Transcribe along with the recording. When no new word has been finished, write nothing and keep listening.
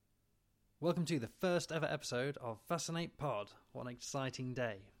Welcome to the first ever episode of Fascinate Pod. What an exciting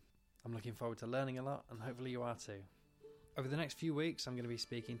day. I'm looking forward to learning a lot, and hopefully you are too. Over the next few weeks, I'm going to be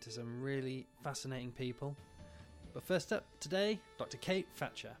speaking to some really fascinating people. But first up today, Dr. Kate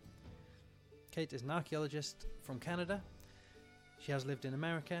Thatcher. Kate is an archaeologist from Canada. She has lived in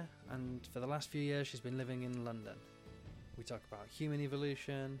America, and for the last few years she's been living in London. We talk about human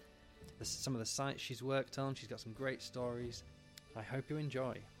evolution, some of the sites she's worked on. She's got some great stories. I hope you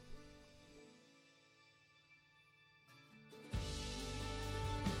enjoy.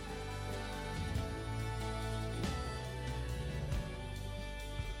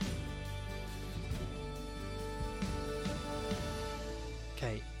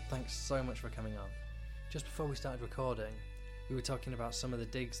 Kate, thanks so much for coming on. Just before we started recording, we were talking about some of the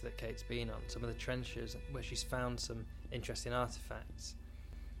digs that Kate's been on, some of the trenches where she's found some interesting artefacts.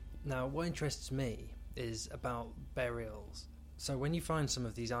 Now, what interests me is about burials. So when you find some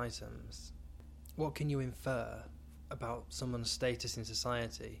of these items, what can you infer about someone's status in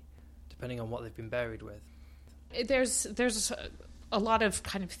society, depending on what they've been buried with? There's a lot of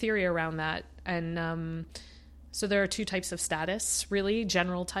kind of theory around that, and so there are two types of status, really,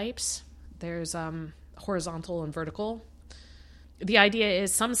 general types. There's horizontal and vertical. The idea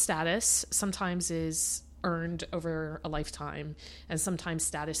is some status sometimes is earned over a lifetime, and sometimes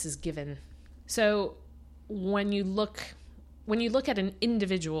status is given. So when you look at an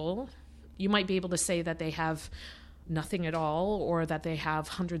individual, you might be able to say that they have nothing at all, or that they have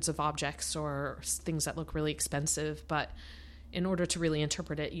hundreds of objects or things that look really expensive. But in order to really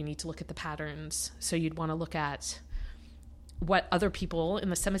interpret it, you need to look at the patterns. So you'd want to look at what other people in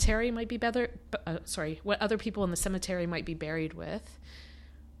the cemetery might be what other people in the cemetery might be buried with,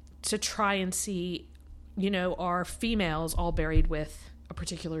 to try and see, are females all buried with a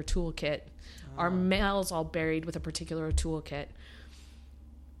particular toolkit? Are males all buried with a particular toolkit?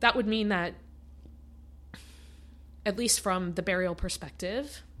 That would mean that, at least from the burial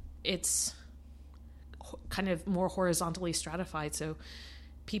perspective, it's kind of more horizontally stratified. So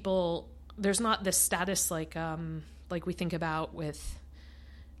there's not this status like we think about with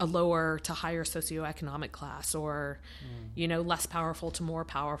a lower to higher socioeconomic class, or less powerful to more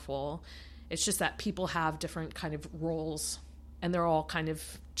powerful. It's just that people have different kind of roles, and they're all kind of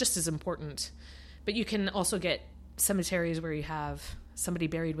just as important. But you can also get cemeteries where you have somebody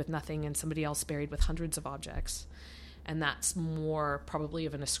buried with nothing and somebody else buried with hundreds of objects. And that's more probably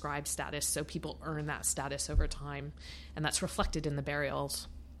of an ascribed status. So people earn that status over time, and that's reflected in the burials.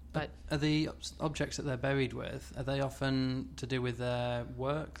 But are the objects that they're buried with, are they often to do with their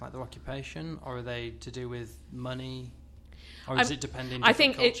work, like their occupation, or are they to do with money? Or is it depending on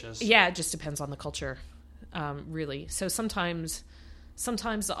different cultures? It just depends on the culture, really. So sometimes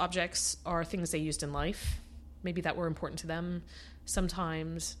the objects are things they used in life, maybe that were important to them.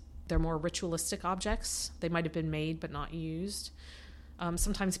 Sometimes they're more ritualistic objects. They might have been made but not used.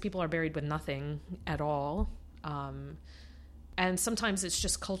 Sometimes people are buried with nothing at all. And sometimes it's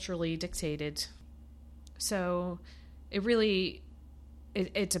just culturally dictated. So it really,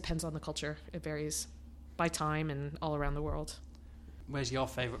 it depends on the culture. It varies by time and all around the world. Where's your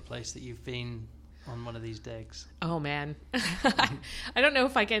favourite place that you've been on one of these digs? Oh, man. I don't know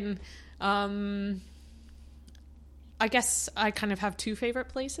if I can... I guess I kind of have two favorite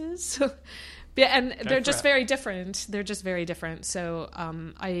places. And they're just very different. They're just very different. So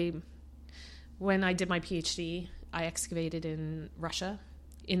when I did my PhD, I excavated in Russia,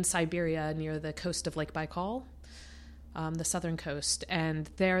 in Siberia, near the coast of Lake Baikal, the southern coast. And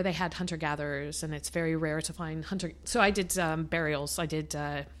there they had hunter-gatherers, and it's very rare to find hunter... So I did burials. I did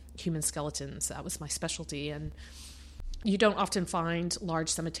human skeletons. That was my specialty. And you don't often find large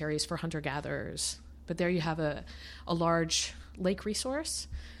cemeteries for hunter-gatherers. But there you have a large lake resource.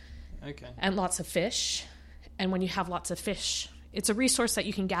 Okay. And lots of fish. And when you have lots of fish, it's a resource that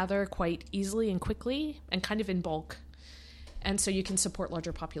you can gather quite easily and quickly and kind of in bulk. And so you can support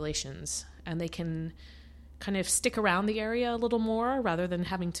larger populations. And they can kind of stick around the area a little more rather than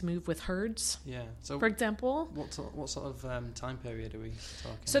having to move with herds. Yeah. So for example. What sort of time period are we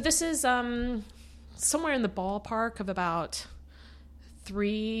talking? So this is somewhere in the ballpark of about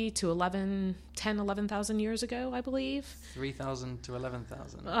 3 to 11,000 years ago, I believe. 3,000 to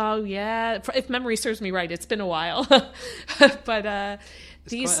 11,000. Oh, yeah. If memory serves me right, it's been a while. But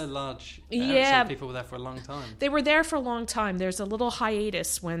it's quite a large area, so people were there for a long time. They were there for a long time. There's a little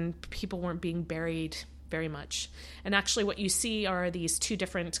hiatus when people weren't being buried very much. And actually what you see are these two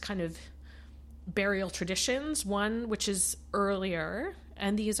different kind of burial traditions. One, which is earlier,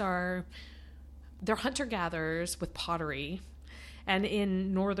 and they're hunter-gatherers with pottery. And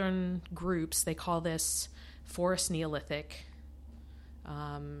in northern groups, they call this Forest Neolithic.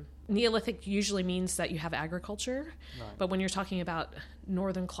 Neolithic usually means that you have agriculture, Right. but when you're talking about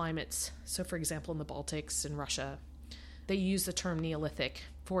northern climates, so for example in the Baltics and Russia, they use the term Neolithic,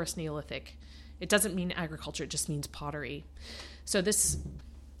 forest Neolithic. It doesn't mean agriculture, it just means pottery. So this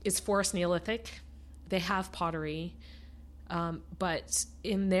is forest Neolithic. They have pottery, but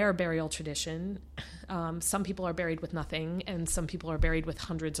in their burial tradition, some people are buried with nothing and some people are buried with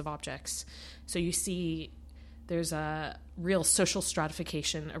hundreds of objects. So you see there's a real social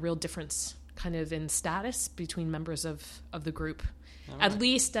stratification, a real difference kind of in status between members of the group, at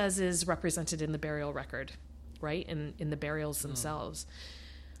least as is represented in the burial record, right? In the burials themselves.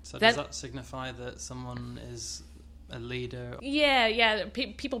 So does that signify that someone is a leader? Yeah.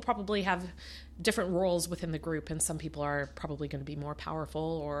 People probably have different roles within the group, and some people are probably going to be more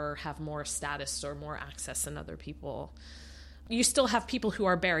powerful or have more status or more access than other people. You still have people who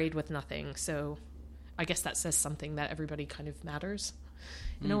are buried with nothing, so I guess that says something that everybody kind of matters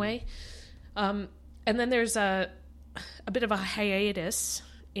in a way. And then there's a bit of a hiatus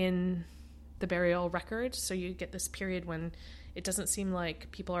in the burial record. So you get this period when it doesn't seem like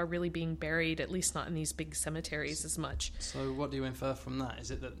people are really being buried, at least not in these big cemeteries as much. So what do you infer from that?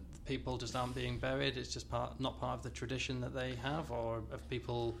 Is it that people just aren't being buried? It's just not part of the tradition that they have? Or have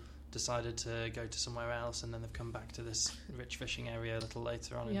people decided to go to somewhere else and then they've come back to this rich fishing area a little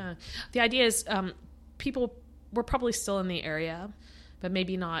later on? Yeah. The idea is people were probably still in the area, but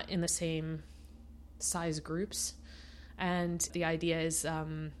maybe not in the same size groups. And the idea is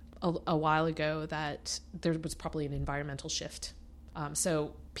a while ago that there was probably an environmental shift.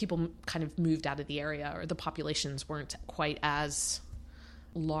 So people kind of moved out of the area, or the populations weren't quite as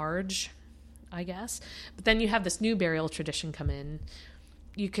large, I guess. But then you have this new burial tradition come in.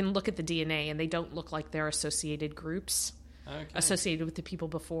 You can look at the DNA and they don't look like they're associated groups associated with the people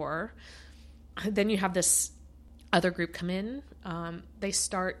before. Then you have this other group come in. You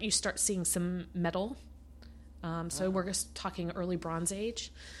start seeing some metal. So we're just talking early Bronze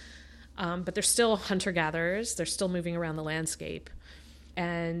Age. But they're still hunter-gatherers. They're still moving around the landscape.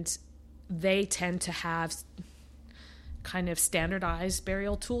 And they tend to have kind of standardized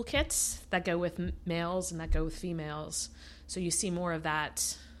burial toolkits that go with males and that go with females. So you see more of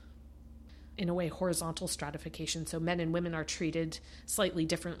that, in a way, horizontal stratification. So men and women are treated slightly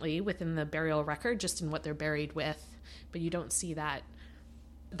differently within the burial record, just in what they're buried with. But you don't see that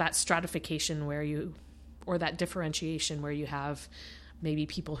stratification or that differentiation where you have maybe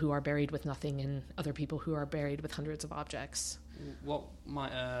people who are buried with nothing and other people who are buried with hundreds of objects. What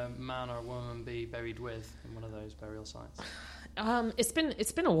might a man or a woman be buried with in one of those burial sites? It's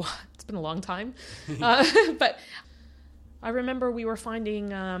been a long time, but I remember we were finding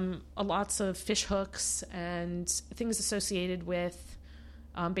lots of fish hooks and things associated with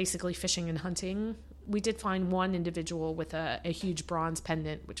basically fishing and hunting. We did find one individual with a huge bronze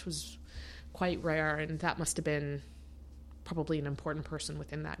pendant, which was quite rare, and that must have been probably an important person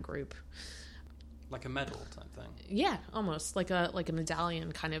within that group. Like a medal type thing? Yeah, almost like a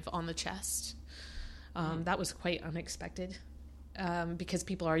medallion kind of on the chest. That was quite unexpected because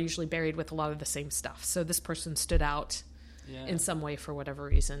people are usually buried with a lot of the same stuff. So this person stood out in some way for whatever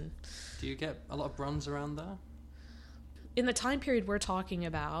reason. Do you get a lot of bronze around there? In the time period we're talking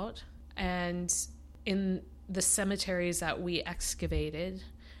about, and in the cemeteries that we excavated,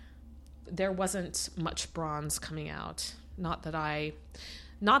 there wasn't much bronze coming out. Not that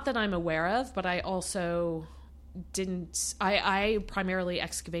I'm aware of, but I also didn't. I primarily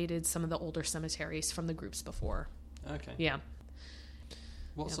excavated some of the older cemeteries from the groups before. Okay. Yeah.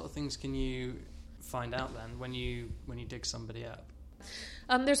 What sort of things can you find out then when you dig somebody up?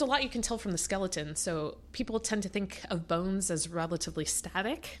 There's a lot you can tell from the skeleton. So people tend to think of bones as relatively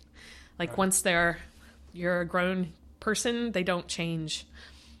static. Like once you're a grown person, they don't change.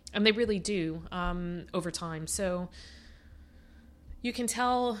 And they really do over time. So you can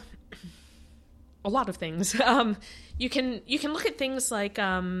tell a lot of things. You can look at things like,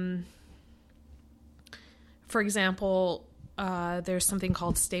 for example, there's something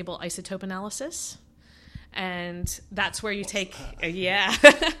called stable isotope analysis. And that's where you take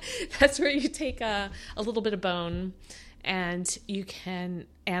that's where you take a little bit of bone and you can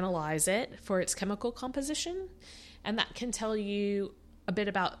analyze it for its chemical composition. And that can tell you a bit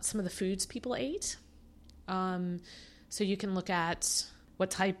about some of the foods people ate. So you can look at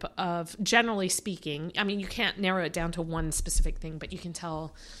what type of, generally speaking, I mean, you can't narrow it down to one specific thing, but you can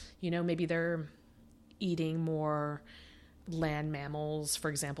tell, maybe they're eating more land mammals, for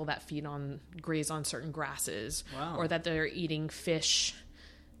example, that graze on certain grasses. Wow. Or that they're eating fish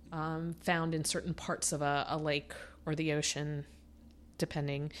found in certain parts of a lake or the ocean,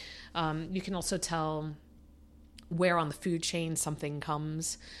 depending. You can also tell where on the food chain something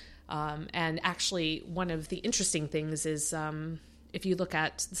comes. And actually, one of the interesting things is if you look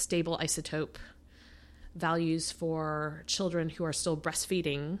at the stable isotope values for children who are still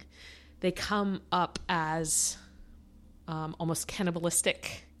breastfeeding, they come up as almost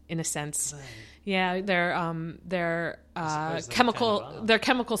cannibalistic in a sense. Right. Yeah, their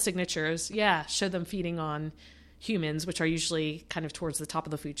chemical signatures, show them feeding on humans, which are usually kind of towards the top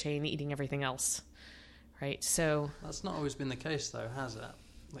of the food chain, eating everything else. Right. So that's not always been the case, though, has it?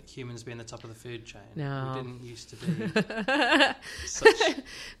 Like humans being the top of the food chain. No. We didn't used to be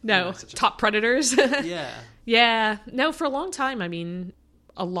such top predators. Yeah. Yeah. No, for a long time. I mean,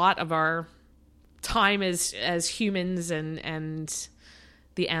 a lot of our time as humans and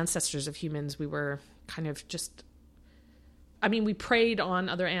the ancestors of humans, we were kind of just, I mean, we preyed on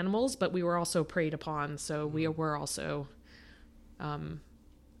other animals, but we were also preyed upon. So we were also a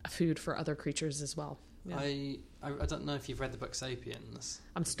food for other creatures as well. Yeah. I don't know if you've read the book Sapiens.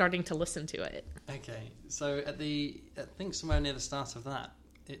 I'm starting to listen to it. Okay, so I think somewhere near the start of that,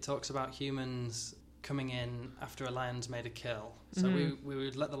 it talks about humans coming in after a lion's made a kill. So we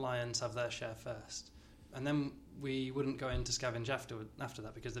would let the lions have their share first, and then we wouldn't go in to scavenge after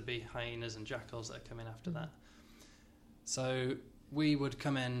that because there'd be hyenas and jackals that come in after that. So we would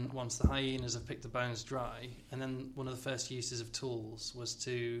come in once the hyenas have picked the bones dry, and then one of the first uses of tools was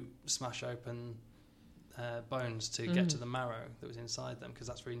to smash open bones to get to the marrow that was inside them, because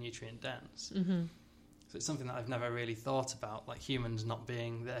that's very nutrient dense. So it's something that I've never really thought about, like humans not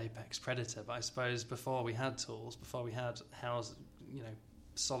being the apex predator. But I suppose before we had tools, before we had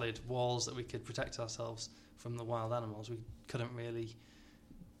solid walls that we could protect ourselves from the wild animals, we couldn't really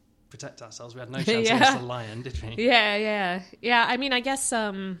protect ourselves. We had no chance against the lion, did we? Yeah. I mean, I guess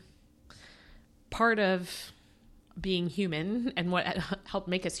part of being human and what helped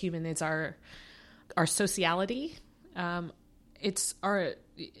make us human is our sociality.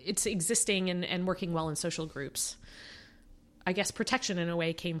 It's existing and working well in social groups. I guess protection in a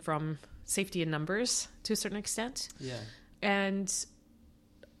way came from safety in numbers to a certain extent. Yeah. And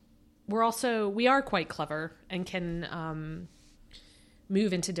we are quite clever and can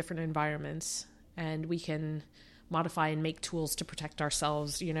move into different environments, and we can modify and make tools to protect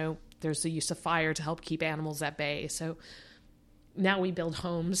ourselves. You know, there's the use of fire to help keep animals at bay. So now we build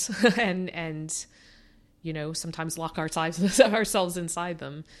homes and sometimes lock ourselves inside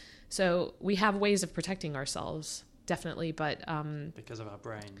them. So we have ways of protecting ourselves, definitely. But because of our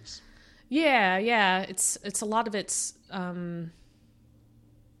brains. Yeah. It's a lot of it's our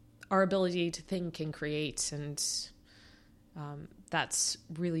ability to think and create, and that's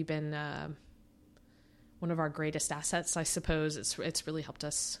really been one of our greatest assets, I suppose. It's really helped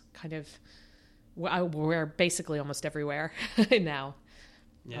us kind of. We're basically almost everywhere now.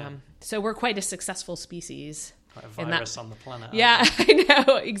 Yeah. So we're quite a successful species. Quite a virus on the planet. Yeah, I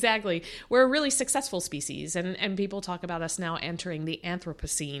know, exactly. We're a really successful species, and people talk about us now entering the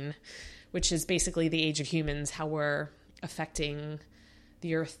Anthropocene, which is basically the age of humans, how we're affecting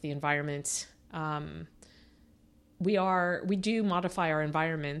the earth, the environment. We do modify our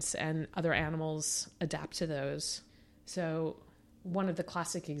environments, and other animals adapt to those. So one of the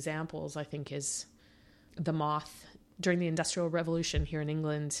classic examples, I think, is the moth during the Industrial Revolution here in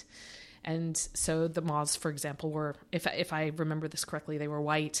England. And so the moths, for example, were, if I remember this correctly, they were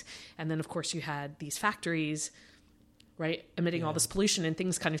white. And then, of course, you had these factories, right, emitting all this pollution, and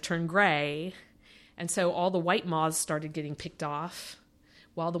things kind of turned gray. And so all the white moths started getting picked off,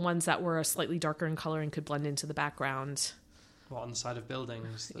 while the ones that were slightly darker in color and could blend into the background. What, on the side of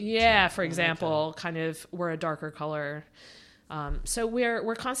buildings? For example, kind of were a darker color. So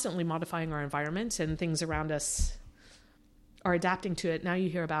we're constantly modifying our environment, and things around us are adapting to it. Now you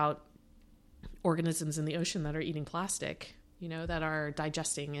hear about organisms in the ocean that are eating plastic, that are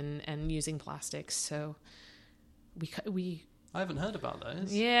digesting and using plastics. So we I haven't heard about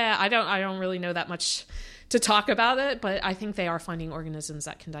those. Yeah, I don't really know that much to talk about it, but I think they are finding organisms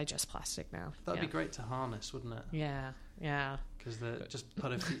that can digest plastic now. That'd be great to harness, wouldn't it? Yeah. Because they just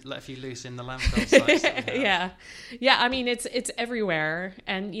let a few loose in the landfill sites. Yeah. I mean, it's everywhere,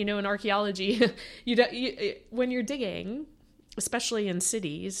 and in archaeology, when you're digging, especially in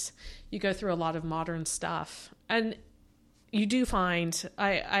cities, you go through a lot of modern stuff, and you do find.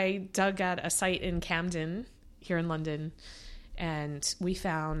 I dug at a site in Camden here in London, and we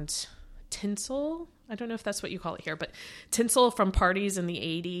found tinsel. I don't know if that's what you call it here, but tinsel from parties in the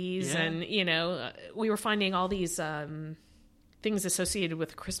 80s. Yeah. And, we were finding all these things associated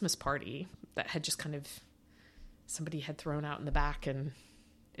with a Christmas party that had just kind of, somebody had thrown out in the back, and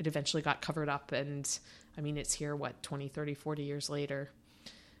it eventually got covered up. And I mean, it's here, 20, 30, 40 years later.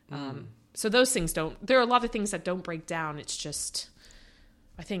 So those things there are a lot of things that don't break down. It's just,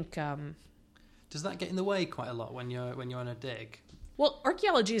 I think... Does that get in the way quite a lot when you're on a dig? Well,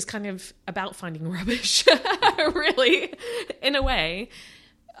 archaeology is kind of about finding rubbish, really, in a way.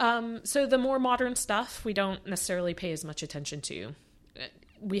 So the more modern stuff, we don't necessarily pay as much attention to.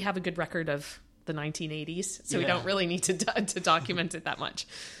 We have a good record of the 1980s, so we don't really need to document it that much.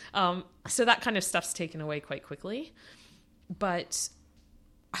 So that kind of stuff's taken away quite quickly. But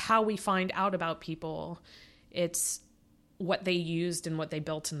how we find out about people, it's what they used and what they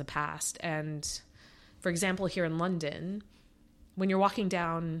built in the past. And for example, here in London, when you're walking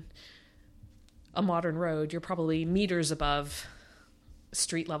down a modern road, you're probably meters above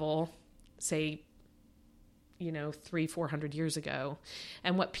street level, say, 300-400 years ago.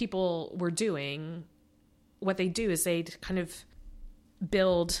 And what people were doing, what they do is they'd kind of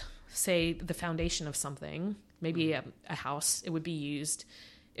build, say, the foundation of something, maybe a house. It would be used.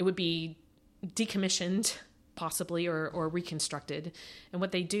 It would be decommissioned, possibly, or reconstructed. And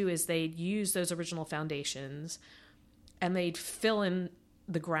what they do is they'd use those original foundations and they'd fill in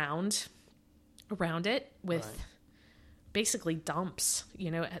the ground around it with basically dumps,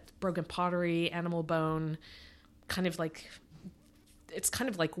 broken pottery, animal bone, it's kind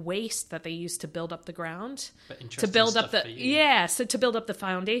of like waste that they use to build up the ground, to build up to build up the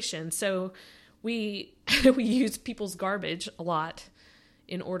foundation. So we use people's garbage a lot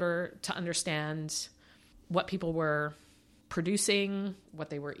in order to understand what people were producing, what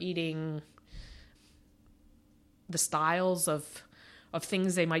they were eating, the styles of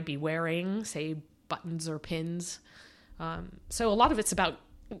things they might be wearing, say buttons or pins. So a lot of it's about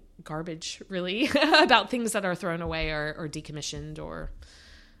garbage, really, about things that are thrown away or decommissioned or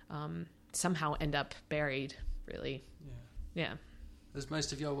somehow end up buried, really. Yeah. Has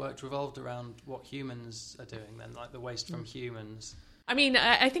most of your work revolved around what humans are doing then, like the waste from humans? I mean,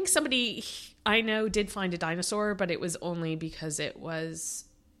 I think somebody I know did find a dinosaur, but it was only because it was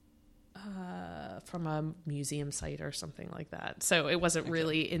from a museum site or something like that. So it wasn't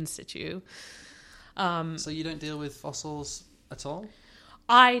really in situ. So you don't deal with fossils at all?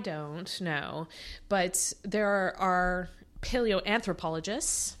 I don't know, but there are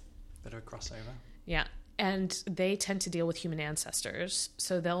paleoanthropologists. Bit of a crossover. Yeah, and they tend to deal with human ancestors,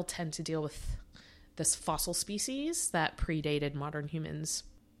 so they'll tend to deal with this fossil species that predated modern humans.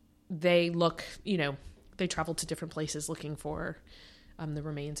 They look, they travel to different places looking for the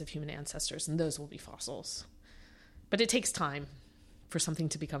remains of human ancestors, and those will be fossils. But it takes time for something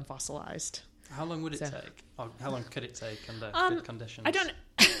to become fossilized. How long would it take? Or how long could it take under good conditions?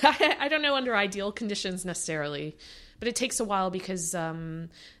 I don't know under ideal conditions necessarily, but it takes a while because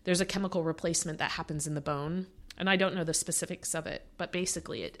there's a chemical replacement that happens in the bone, and I don't know the specifics of it, but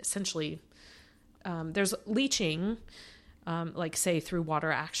basically it essentially there's leaching, like say through water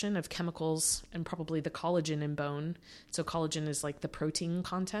action of chemicals and probably the collagen in bone. So collagen is like the protein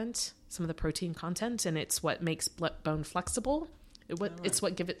content, some of the protein content, and it's what makes bone flexible. It's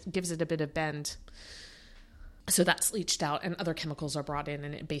what gives it a bit of bend. So that's leached out and other chemicals are brought in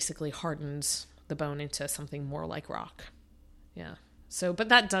and it basically hardens the bone into something more like rock. Yeah. So, but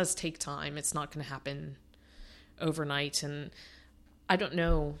that does take time. It's not going to happen overnight. And I don't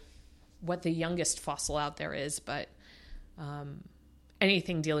know what the youngest fossil out there is, but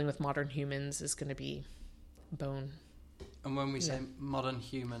anything dealing with modern humans is going to be bone. And when we say modern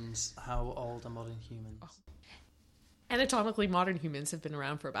humans, how old are modern humans? Oh. Anatomically, modern humans have been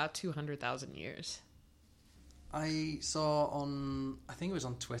around for about 200,000 years. I saw I think it was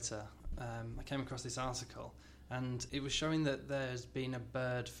on Twitter, I came across this article, and it was showing that there's been a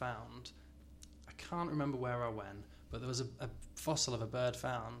bird found. I can't remember where or when, but there was a fossil of a bird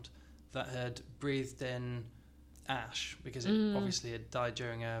found that had breathed in ash, because it obviously had died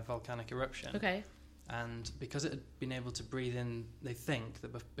during a volcanic eruption. Okay. And because it had been able to breathe in, they think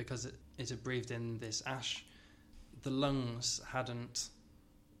that because it had breathed in this ash, the lungs hadn't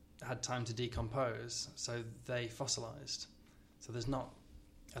had time to decompose, so they fossilized. So there's not,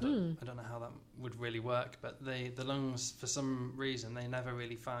 I don't know how that would really work, but the lungs, for some reason, they never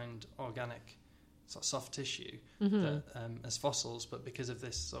really found organic sort of soft tissue that, as fossils, but because of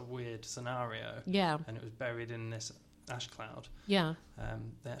this sort of weird scenario, and it was buried in this ash cloud,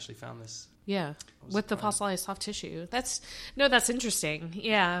 they actually found this. Yeah, with the fossilized soft tissue. That's interesting.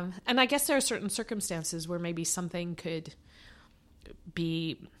 Yeah, and I guess there are certain circumstances where maybe something could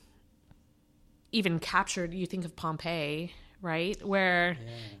be even captured. You think of Pompeii, right? Where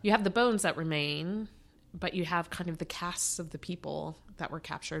you have the bones that remain, but you have kind of the casts of the people that were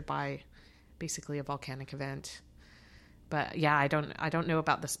captured by basically a volcanic event. But yeah, I don't know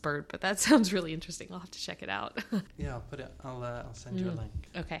about this bird, but that sounds really interesting. I'll have to check it out. Yeah, I'll send you a link.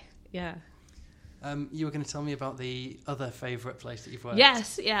 Okay. Yeah. You were going to tell me about the other favourite place that you've worked.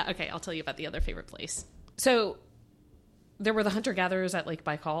 Yes. Yeah. Okay. I'll tell you about the other favorite place. So there were the hunter-gatherers at Lake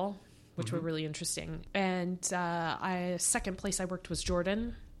Baikal, which were really interesting. And second place I worked was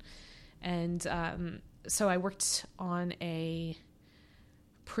Jordan. And so I worked on a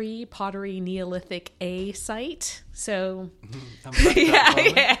pre-pottery Neolithic A site. So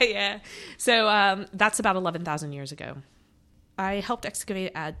yeah. So that's about 11,000 years ago. I helped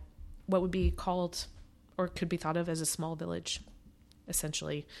excavate at what would be called or could be thought of as a small village,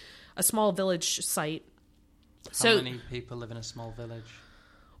 essentially. A small village site. How many people live in a small village?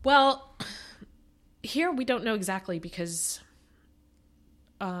 Well, here we don't know exactly because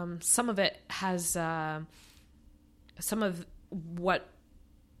some of it has some of what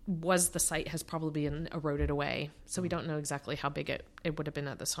was the site has probably been eroded away. So we don't know exactly how big it would have been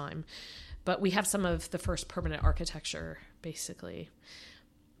at the time. But we have some of the first permanent architecture, basically.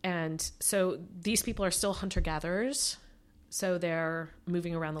 And so these people are still hunter-gatherers. So they're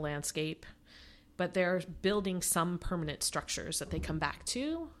moving around the landscape. But they're building some permanent structures that they come back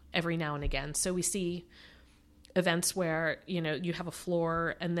to every now and again. So we see events where, you have a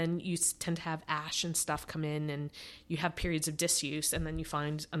floor and then you tend to have ash and stuff come in and you have periods of disuse and then you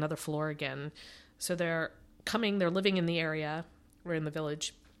find another floor again. So they're living in the area or in the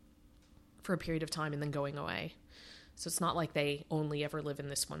village for a period of time and then going away. So it's not like they only ever live in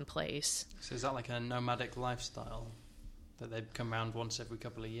this one place. So is that like a nomadic lifestyle that they come around once every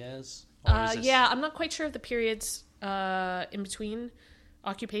couple of years? Yeah, I'm not quite sure of the periods in between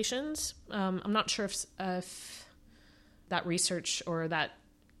occupations. I'm not sure if that research or that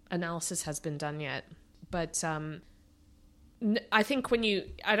analysis has been done yet. But I think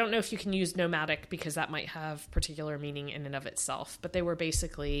I don't know if you can use nomadic because that might have particular meaning in and of itself. But they were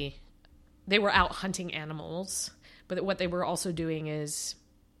out hunting animals. But what they were also doing is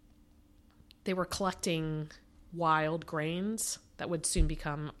they were collecting wild grains that would soon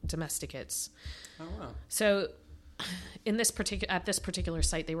become domesticates. Oh, wow. So at this particular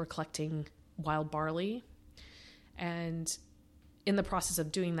site, they were collecting wild barley. And in the process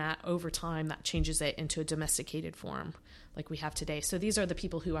of doing that, over time, that changes it into a domesticated form like we have today. So these are the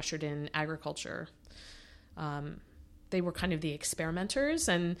people who ushered in agriculture. They were kind of the experimenters,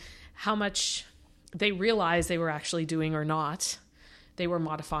 and how much they realized they were actually doing or not, they were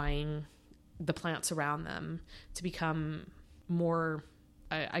modifying the plants around them to become more,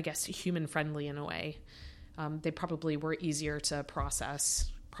 I guess, human-friendly in a way. They probably were easier to process,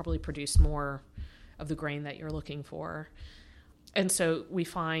 probably produced more of the grain that you're looking for. And so we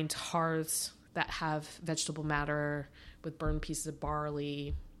find hearths that have vegetable matter with burned pieces of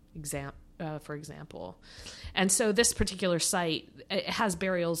barley, for example. And so this particular site, it has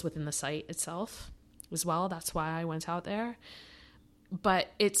burials within the site itself as well. That's why I went out there. But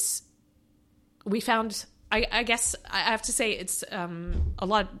we found, I guess I have to say it's a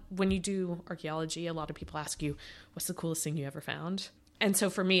lot, when you do archaeology, a lot of people ask you, what's the coolest thing you ever found? And so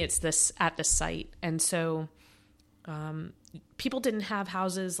for me, it's this at this site. And so people didn't have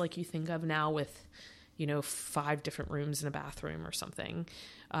houses like you think of now with, 5 different rooms and a bathroom or something.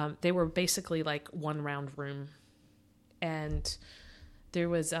 They were basically like one round room. And there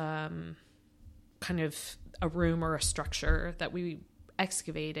was kind of a room or a structure that we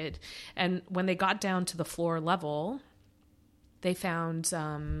excavated. And when they got down to the floor level, they found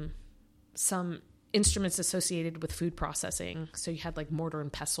some instruments associated with food processing. So you had like mortar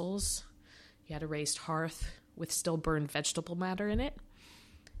and pestles. You had a raised hearth with still burned vegetable matter in it.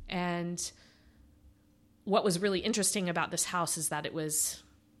 And what was really interesting about this house is that it was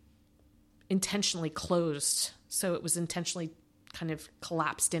intentionally closed. So it was intentionally kind of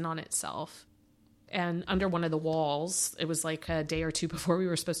collapsed in on itself. And under one of the walls, it was like a day or two before we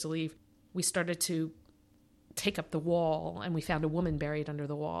were supposed to leave, we started to take up the wall and we found a woman buried under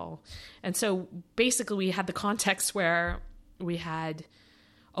the wall. And so basically we had the context where we had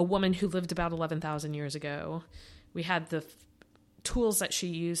a woman who lived about 11,000 years ago. We had the tools that she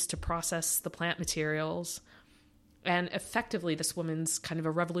used to process the plant materials. And effectively, this woman's kind of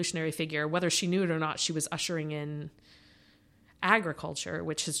a revolutionary figure. Whether she knew it or not, she was ushering in agriculture,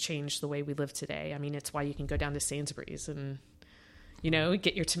 which has changed the way we live today. I mean, it's why you can go down to Sainsbury's and,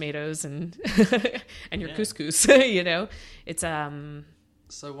 get your tomatoes and and your couscous, It's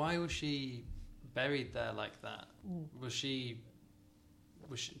So why was she buried there like that?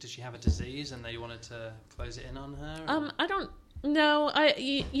 Did she have a disease and they wanted to close it in on her? Or? I don't know.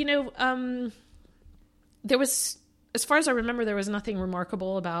 There was, as far as I remember, there was nothing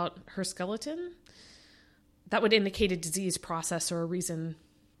remarkable about her skeleton that would indicate a disease process or a reason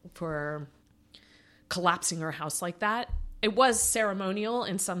for collapsing her house like that. it was ceremonial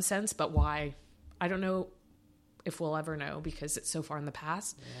in some sense, but why? I don't know if we'll ever know because it's so far in the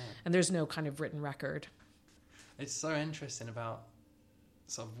past, and there's no kind of written record. It's so interesting about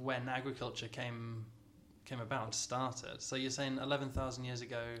sort of when agriculture came about and started. So you're saying 11,000 years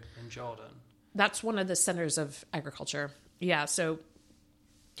ago in Jordan? That's one of the centers of agriculture. Yeah, so...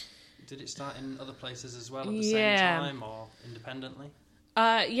 Did it start in other places as well at the same time or independently?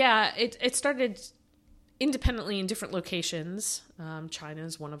 It started independently in different locations. China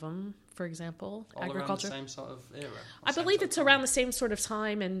is one of them, for example. All agriculture. around the same sort of era? I believe it's around the same sort of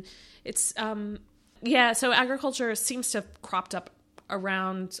time, and it's... so agriculture seems to have cropped up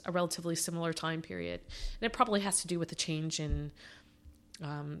around a relatively similar time period. And it probably has to do with the change in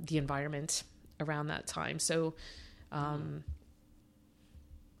the environment around that time. So...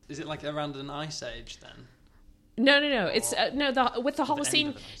 Is it like around an ice age then? No. It's with the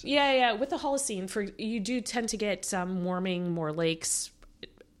Holocene. With the Holocene, you do tend to get warming, more lakes.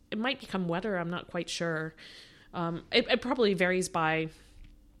 It might become wetter. I'm not quite sure. It probably varies by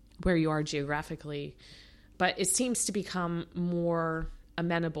where you are geographically, but it seems to become more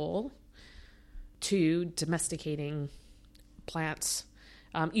amenable to domesticating plants.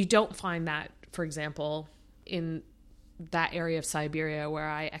 You don't find that, for example, in that area of Siberia where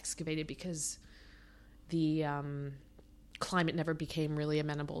I excavated because the climate never became really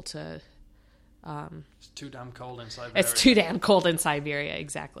amenable to... it's too damn cold in Siberia. It's too damn cold in Siberia,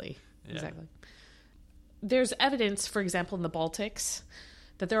 exactly. Yeah. Exactly. There's evidence, for example, in the Baltics,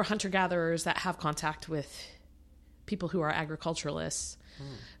 that there are hunter-gatherers that have contact with people who are agriculturalists.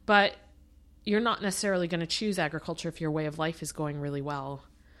 But you're not necessarily going to choose agriculture if your way of life is going really well.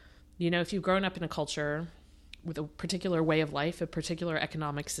 You know, if you've grown up in a culture with a particular way of life, a particular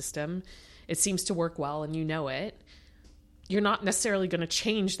economic system, it seems to work well and you know it, you're not necessarily going to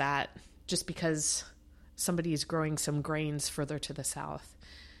change that just because somebody is growing some grains further to the south.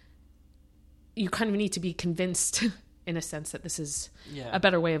 You kind of need to be convinced in a sense that this is a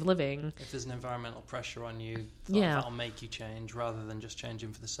better way of living. If there's an environmental pressure on you, that'll make you change rather than just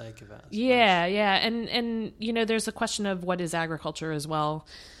changing for the sake of it. Yeah. And you know, there's a question of what is agriculture as well.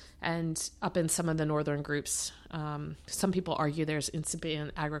 And up in some of the northern groups, some people argue there's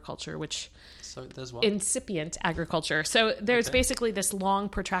incipient agriculture, So there's what? Incipient agriculture. So there's basically this long,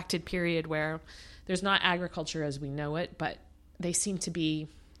 protracted period where there's not agriculture as we know it, but they seem to be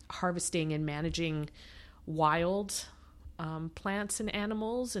harvesting and managing wild plants and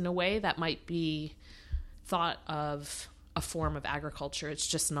animals in a way that might be thought of a form of agriculture. It's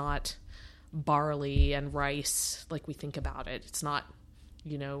just not barley and rice like we think about it. It's not...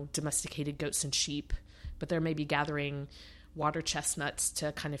 domesticated goats and sheep, but they're maybe gathering water chestnuts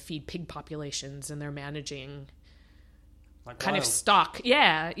to kind of feed pig populations, and they're managing kind of stock.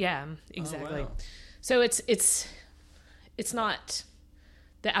 Yeah, exactly. Oh, wow. So it's not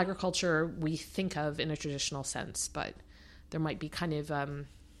the agriculture we think of in a traditional sense, but there might be kind of a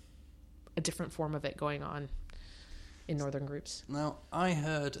different form of it going on in northern groups. Now, I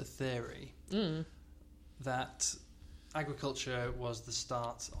heard a theory that agriculture was the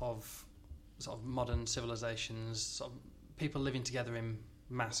start of sort of modern civilizations, sort of people living together in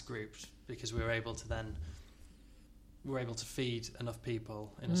mass groups, because we were able to feed enough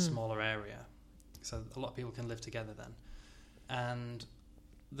people in a smaller area. So a lot of people can live together then. And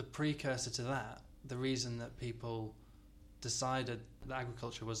the precursor to that, the reason that people decided that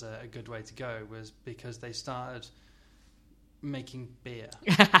agriculture was a good way to go was because they started making beer.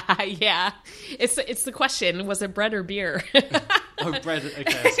 Yeah, it's the question: was it bread or beer? Oh, bread.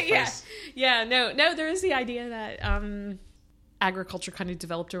 Okay. No. There is the idea that agriculture kind of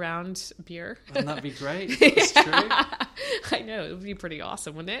developed around beer. Wouldn't that be great? It's true. I know, it would be pretty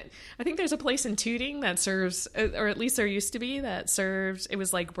awesome, wouldn't it? I think there's a place in Tooting that serves, or at least there used to be, that served. It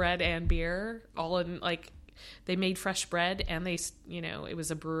was like bread and beer all in like. They made fresh bread, and it was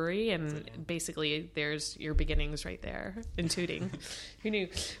a brewery, and basically there's your beginnings right there in Tooting. Who knew?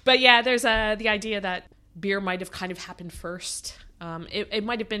 But yeah, there's the idea that beer might have kind of happened first. It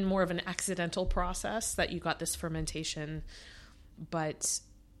might have been more of an accidental process that you got this fermentation, but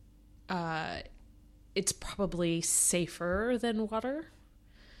it's probably safer than water.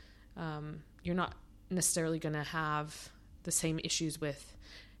 You're not necessarily going to have the same issues with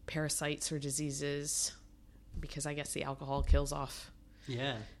parasites or diseases, because I guess the alcohol kills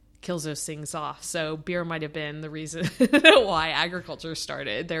those things off. So beer might have been the reason why agriculture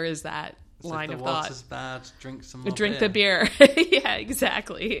started. There is that line of thought. If the water's bad, drink some more the beer. Yeah,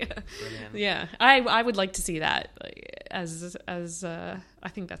 exactly. Brilliant. Yeah, I would like to see that as I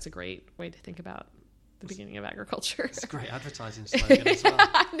think that's a great way to think about the beginning of agriculture. It's a great advertising slogan as well.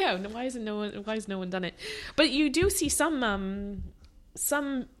 I know. Why has no one done it? But you do see some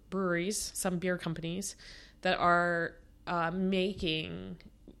breweries, some beer companies that are making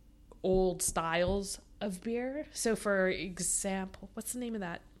old styles of beer. So, for example, what's the name of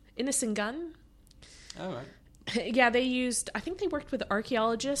that? Innocent Gun? Oh, right. Yeah, I think they worked with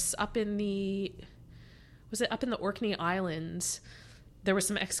archaeologists up in the Orkney Islands. There were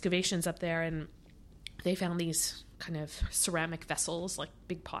some excavations up there, and they found these kind of ceramic vessels, like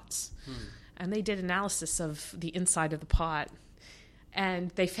big pots. And they did analysis of the inside of the pot, and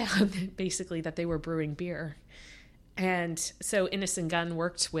they found basically that they were brewing beer. And so Innocent Gun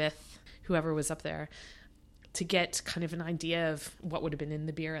worked with whoever was up there to get kind of an idea of what would have been in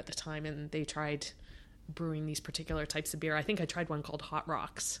the beer at the time, and they tried brewing these particular types of beer. I think I tried one called Hot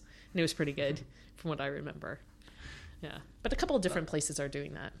Rocks, and it was pretty good from what I remember. Yeah, but a couple of different places are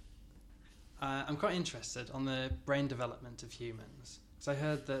doing that. I'm quite interested on the brain development of humans, because I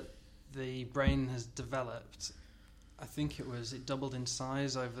heard that the brain has developed, I think it doubled in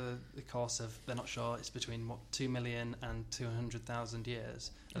size over the course of, they're not sure, it's between 2 million and 200,000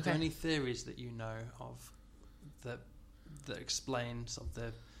 years. Are there any theories that you know of that explain sort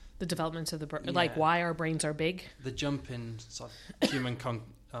of the development of the brain, like why our brains are big? The jump in sort of human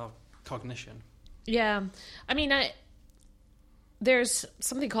cognition. Yeah. I mean, there's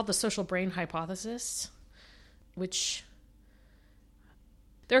something called the social brain hypothesis, which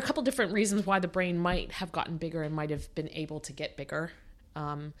there are a couple different reasons why the brain might have gotten bigger and might have been able to get bigger.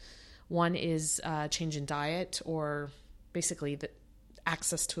 One is change in diet, or basically the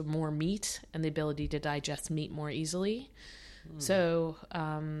access to more meat and the ability to digest meat more easily. So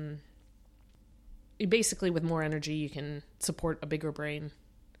basically with more energy, you can support a bigger brain,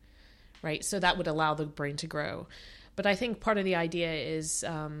 right? So that would allow the brain to grow. But I think part of the idea is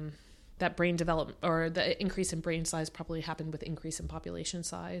that brain development, or the increase in brain size, probably happened with increase in population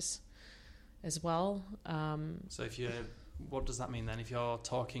size as well. So what does that mean then? If you're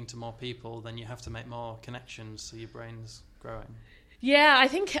talking to more people, then you have to make more connections, so your brain's growing. Yeah, I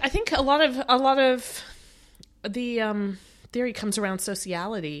think a lot of the theory comes around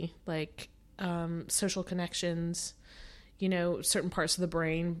sociality, like social connections. Certain parts of the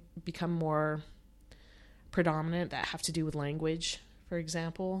brain become more predominant that have to do with language, for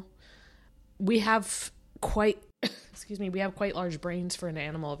example. We have quite large brains for an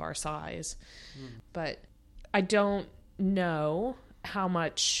animal of our size, but I don't know how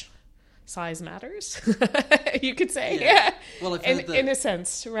much size matters. You could say, yeah. Well, I've heard in a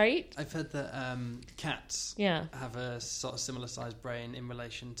sense, right? I've heard that cats have a sort of similar sized brain in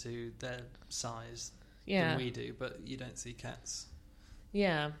relation to their size than we do, but you don't see cats.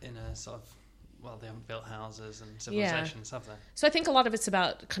 Yeah. In a sort of, they haven't built houses and civilizations, have they? So I think a lot of it's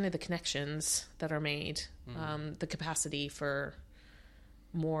about kind of the connections that are made, the capacity for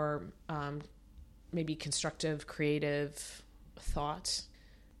more maybe constructive, creative thought.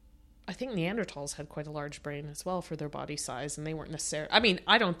 I think Neanderthals had quite a large brain as well for their body size, and they weren't necessarily... I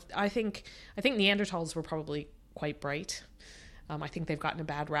think Neanderthals were probably quite bright. I think they've gotten a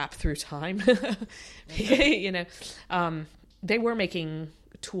bad rap through time. They were making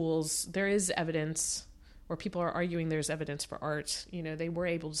tools. There is evidence, or people are arguing there's evidence for art. They were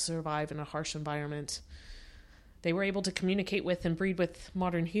able to survive in a harsh environment. They were able to communicate with and breed with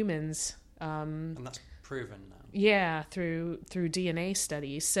modern humans. And that's proven now. Yeah, through DNA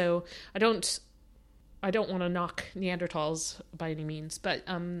studies. So I don't want to knock Neanderthals by any means, but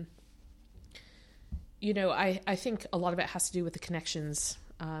I think a lot of it has to do with the connections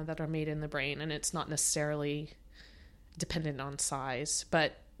that are made in the brain, and it's not necessarily dependent on size.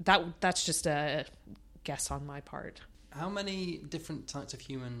 But that's just a guess on my part. How many different types of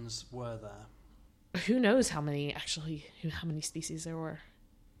humans were there? Who knows how many species there were?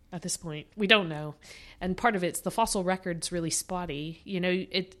 At this point, we don't know. And part of it's the fossil record's really spotty.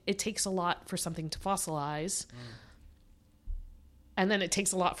 It takes a lot for something to fossilize. And then it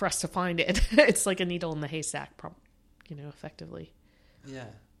takes a lot for us to find it. It's like a needle in the haystack, effectively. Yeah.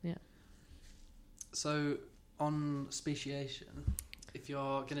 Yeah. So on speciation, if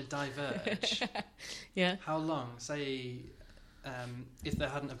you're going to diverge, yeah. How long? Say, if there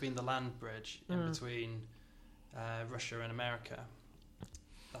hadn't have been the land bridge in between Russia and America.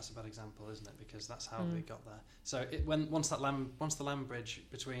 That's a bad example, isn't it? Because that's how they got there. So once the land bridge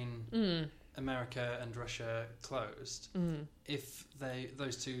between America and Russia closed, if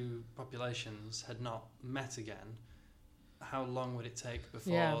those two populations had not met again, how long would it take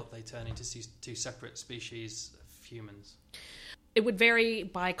before they turn into two separate species of humans? It would vary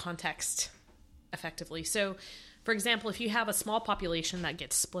by context, effectively. So, for example, if you have a small population that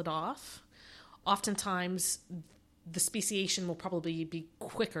gets split off, oftentimes the speciation will probably be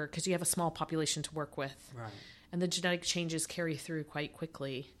quicker because you have a small population to work with. Right. And the genetic changes carry through quite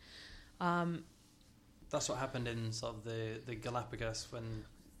quickly. That's what happened in sort of the Galapagos when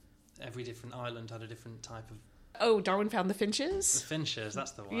every different island had a different type of... Oh, Darwin found the finches? The finches,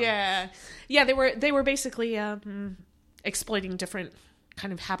 that's the one. Yeah. Yeah, they were basically exploiting different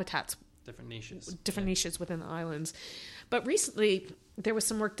kind of habitats. Different niches. Niches within the islands. But recently, there was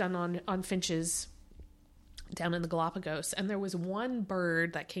some work done on finches down in the Galapagos, and there was one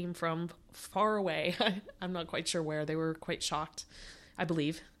bird that came from far away. I'm not quite sure where. They were quite shocked, I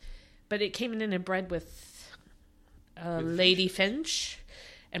believe. But it came in and bred with a lady finch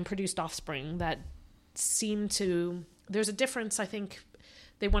and produced offspring that seemed to... There's a difference, I think.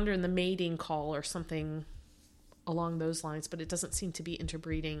 They wonder in the mating call or something along those lines, but it doesn't seem to be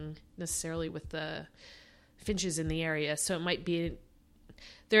interbreeding necessarily with the finches in the area. So it might be...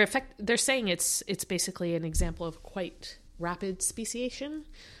 They're saying it's basically an example of quite rapid speciation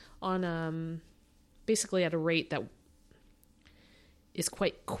on basically at a rate that is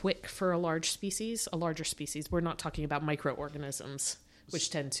quite quick for a larger species. We're not talking about microorganisms, which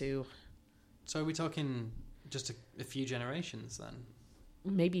tend to... So are we talking just a few generations then?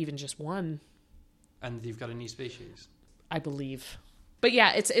 Maybe even just one. And you've got a new species? I believe. But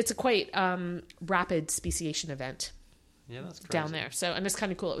yeah, it's a quite rapid speciation event. Yeah, that's crazy. Down there. So, and it's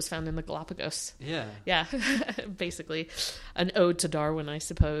kind of cool. It was found in the Galapagos. Yeah. Yeah. Basically an ode to Darwin, I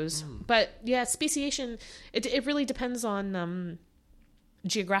suppose. But yeah, speciation, it really depends on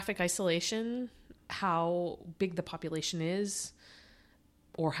geographic isolation, how big the population is,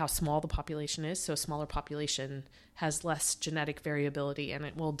 or how small the population is. So a smaller population has less genetic variability and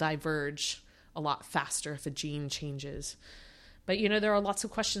it will diverge a lot faster if a gene changes. But, there are lots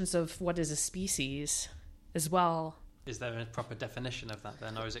of questions of what is a species as well. Is there a proper definition of that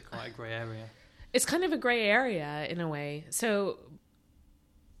then, or is it quite a grey area? It's kind of a grey area in a way. So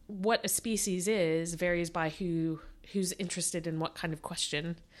what a species is varies by who's interested in what kind of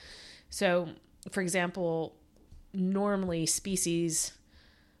question. So, for example, normally species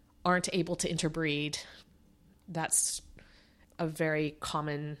aren't able to interbreed. That's a very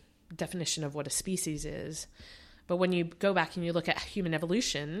common definition of what a species is. But when you go back and you look at human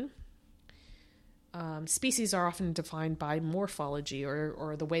evolution, species are often defined by morphology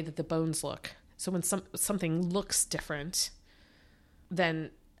or the way that the bones look. So when something looks different,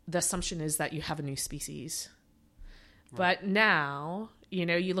 then the assumption is that you have a new species. Right. But now,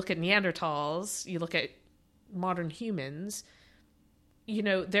 you look at Neanderthals, you look at modern humans,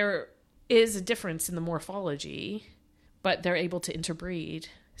 there is a difference in the morphology, but they're able to interbreed.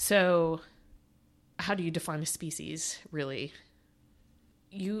 So how do you define a species, really?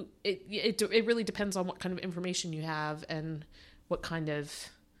 It really depends on what kind of information you have and what kind of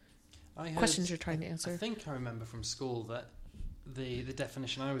questions you're trying to answer. I think I remember from school that the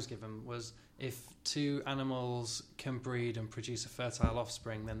definition I was given was if two animals can breed and produce a fertile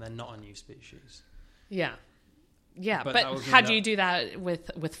offspring, then they're not a new species. Yeah. Yeah, but how do you do that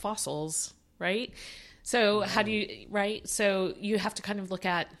with fossils, right? So how do you, right? So you have to kind of look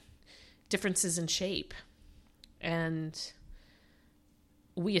at differences in shape, and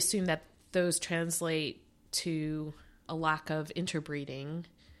we assume that those translate to a lack of interbreeding,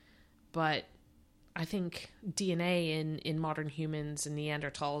 but I think DNA in modern humans and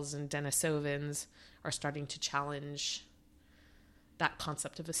Neanderthals and Denisovans are starting to challenge that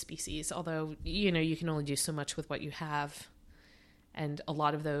concept of a species, although, you can only do so much with what you have. And a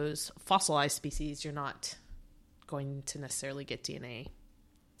lot of those fossilized species, you're not going to necessarily get DNA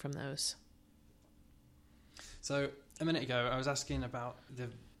from those. So a minute ago, I was asking about the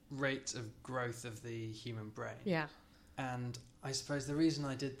rate of growth of the human brain. Yeah. And I suppose the reason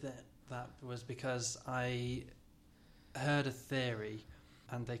I did that was because I heard a theory,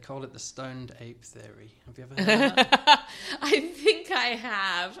 and they call it the stoned ape theory. Have you ever heard of that? I think I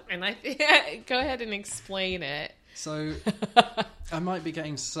have, and go ahead and explain it. So I might be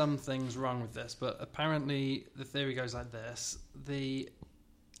getting some things wrong with this, but apparently the theory goes like this.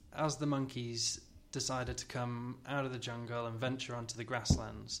 As the monkeys decided to come out of the jungle and venture onto the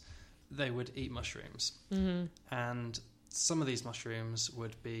grasslands, they would eat mushrooms. Mm-hmm. And some of these mushrooms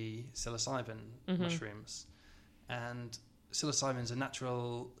would be psilocybin mushrooms. And psilocybin's a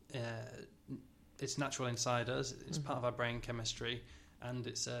natural, it's natural inside us. It's part of our brain chemistry, and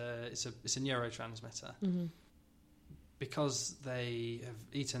it's a neurotransmitter. Mm-hmm. Because they have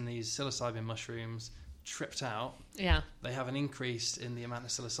eaten these psilocybin mushrooms, tripped out, they have an increase in the amount of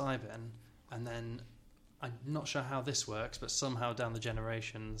psilocybin, and then I'm not sure how this works, but somehow down the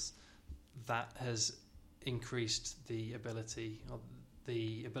generations, that has increased the ability of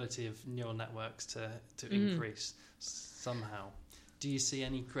the ability of neural networks to increase somehow. Do you see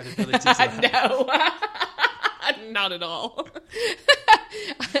any credibility to that? No, not at all.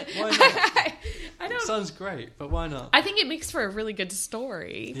 Why not? I don't. It sounds great, but why not? I think it makes for a really good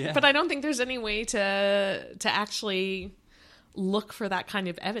story, but I don't think there's any way to actually look for that kind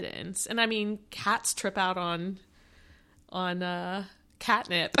of evidence. And I mean, cats trip out on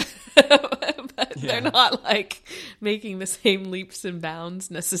catnip, but they're not like making the same leaps and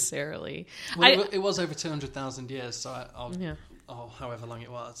bounds necessarily. Well, it was over 200,000 years, so however long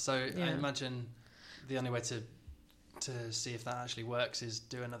it was. So I imagine the only way to see if that actually works is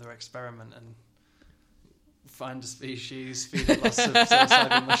do another experiment and find a species, feed it lots of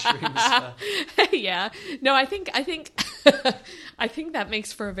psilocybin mushrooms. Yeah. No, I think I think that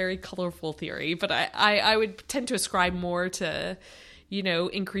makes for a very colorful theory, but I would tend to ascribe more to,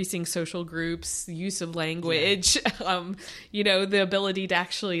 increasing social groups, the use of language, the ability to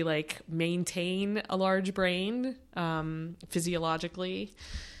actually like maintain a large brain, physiologically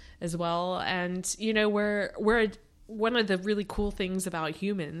as well. And, we're one of the really cool things about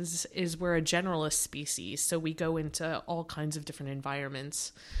humans is we're a generalist species. So we go into all kinds of different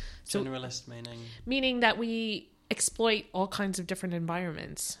environments. Generalist meaning that we exploit all kinds of different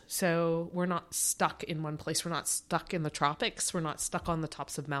environments. So we're not stuck in one place. We're not stuck in the tropics. We're not stuck on the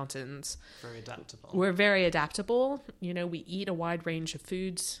tops of mountains. Very adaptable. We're very adaptable. We eat a wide range of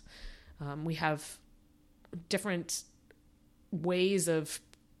foods. We have different ways of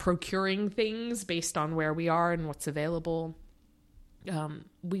procuring things based on where we are and what's available.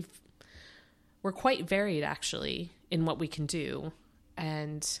 We're quite varied actually in what we can do,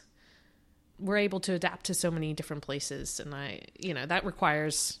 and we're able to adapt to so many different places. And that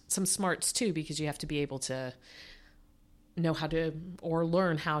requires some smarts too, because you have to be able to know how to, or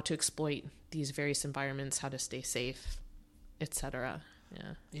learn how to exploit these various environments, how to stay safe, etc.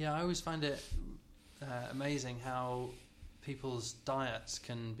 Yeah, I always find it amazing how people's diets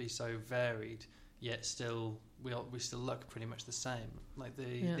can be so varied, yet still we still look pretty much the same. Like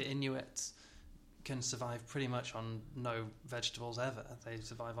the Inuits can survive pretty much on no vegetables ever. They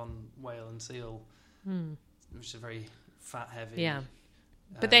survive on whale and seal, which are very fat heavy. Yeah,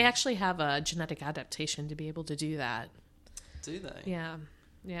 but they actually have a genetic adaptation to be able to do that. Do they?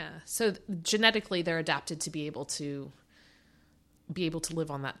 Yeah. So genetically, they're adapted to be able to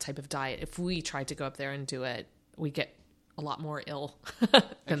live on that type of diet. If we tried to go up there and do it, we get a lot more ill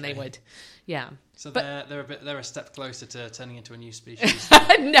than they would. Yeah. So they're a step closer to turning into a new species.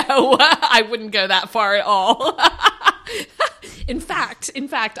 No, I wouldn't go that far at all. In fact,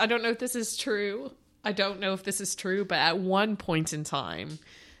 I don't know if this is true. But at one point in time,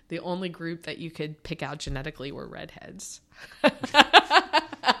 the only group that you could pick out genetically were redheads.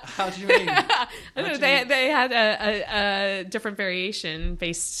 How do you mean? I don't know. They had a different variation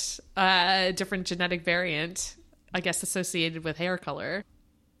based, different genetic variant, I guess, associated with hair color.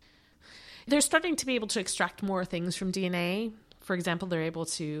 They're starting to be able to extract more things from DNA. For example,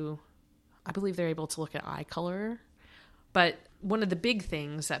 I believe they're able to look at eye color. But one of the big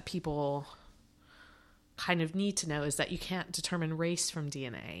things that people kind of need to know is that you can't determine race from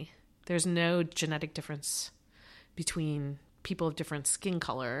DNA. There's no genetic difference between people of different skin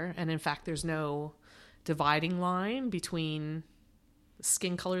color. And in fact, there's no dividing line between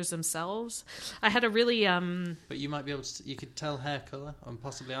skin colors themselves. I had a really but you might be able to, you could tell hair color and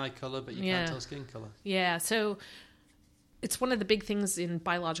possibly eye color, but you can't tell skin color. Yeah, so it's one of the big things in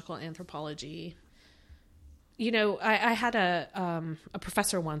biological anthropology. I had a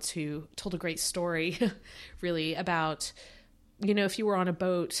professor once who told a great story really about, if you were on a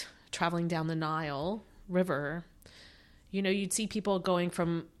boat traveling down the Nile River, you'd see people going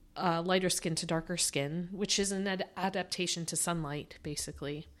from lighter skin to darker skin, which is an adaptation to sunlight,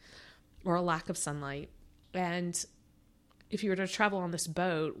 basically, or a lack of sunlight. And if you were to travel on this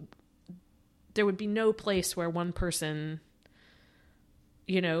boat, there would be no place where one person,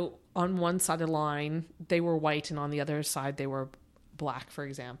 on one side of the line, they were white, and on the other side, they were black, for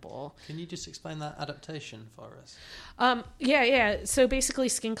example. Can you just explain that adaptation for us? Yeah. So basically,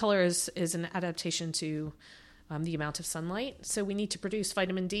 skin color is an adaptation to the amount of sunlight. So we need to produce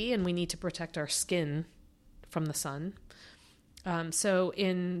vitamin D, and we need to protect our skin from the sun. So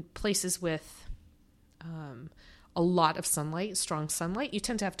in places with a lot of sunlight, strong sunlight, you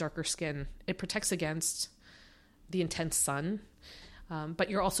tend to have darker skin. It protects against the intense sun, but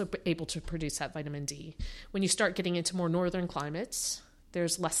you're also able to produce that vitamin D. When you start getting into more northern climates,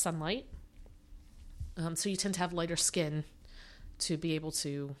 there's less sunlight. So you tend to have lighter skin to be able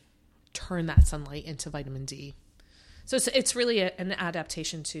to turn that sunlight into vitamin D. So it's really an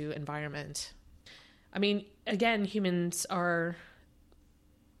adaptation to environment. I mean, again, humans are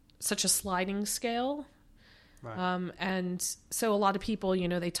such a sliding scale. Right. And so a lot of people,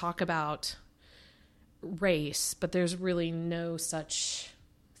 they talk about race, but there's really no such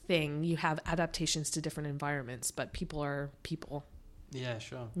thing. You have adaptations to different environments, but people are people. Yeah,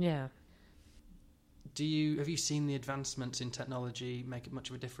 sure. Yeah. Have you seen the advancements in technology make much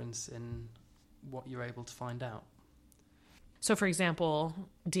of a difference in what you're able to find out? So, for example,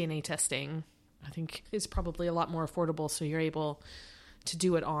 DNA testing, I think, is probably a lot more affordable, so you're able to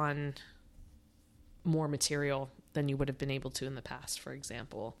do it on more material than you would have been able to in the past, for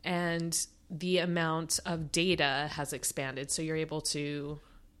example. And the amount of data has expanded, so you're able to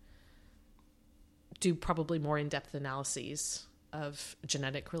do probably more in-depth analyses of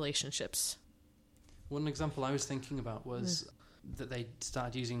genetic relationships. One example I was thinking about was that they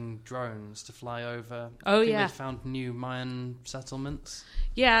started using drones to fly over. Oh, I think yeah. they found new Mayan settlements.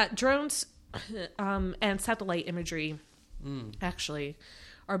 Yeah, drones and satellite imagery actually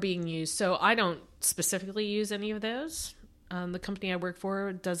are being used. So I don't specifically use any of those. The company I work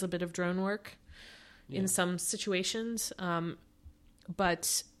for does a bit of drone work in some situations.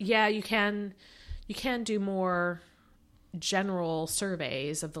 But yeah, you can do more general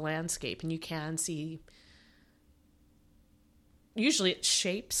surveys of the landscape, and you can see usually it's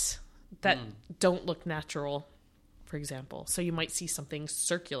shapes that don't look natural, for example. So you might see something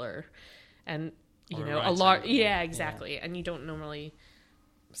circular and a large, exactly. And you don't normally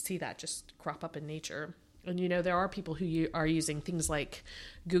see that just crop up in nature. And there are people who are using things like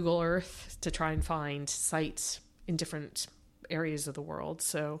Google Earth to try and find sites in different areas of the world.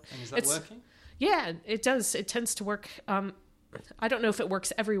 So and is that working? Yeah, it does. It tends to work. I don't know if it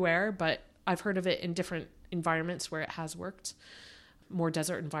works everywhere, but I've heard of it in different environments where it has worked. More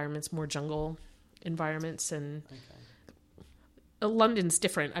desert environments, more jungle environments. And London's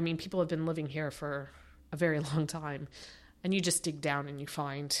different. I mean, people have been living here for a very long time. And you just dig down and you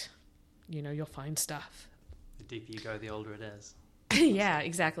find, you'll find stuff. The deeper you go, the older it is. Yeah,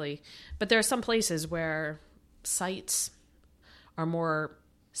 exactly. But there are some places where sites are more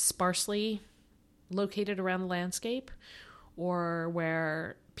sparsely located around the landscape, or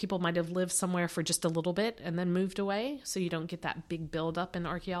where people might have lived somewhere for just a little bit and then moved away, so you don't get that big buildup in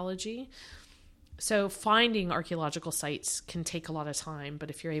archaeology. So finding archaeological sites can take a lot of time, but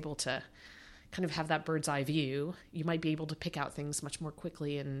if you're able to kind of have that bird's eye view, you might be able to pick out things much more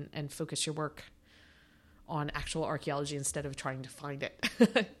quickly and focus your work on actual archaeology instead of trying to find it.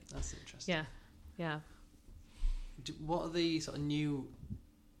 That's interesting. Yeah. What are the sort of new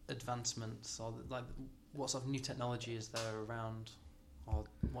advancements, or like what sort of new technology is there around, or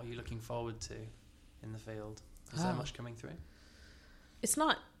what are you looking forward to in the field? Is there much coming through? It's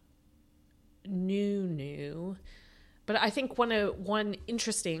not new, but I think one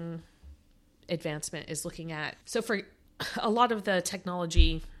interesting advancement is looking at, so for a lot of the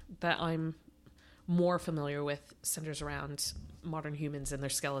technology that I'm more familiar with centers around modern humans and their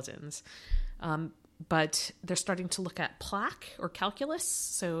skeletons. But they're starting to look at plaque or calculus,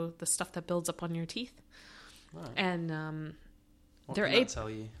 so the stuff that builds up on your teeth. Right. And what can that tell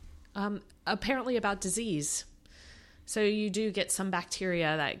you? Apparently about disease. So you do get some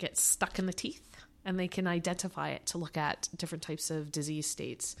bacteria that gets stuck in the teeth, and they can identify it to look at different types of disease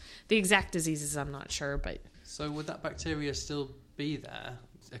states. The exact diseases, I'm not sure, but... So would that bacteria still be there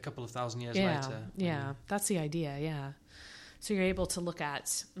a couple of thousand years later? Yeah, that's the idea, yeah. So you're able to look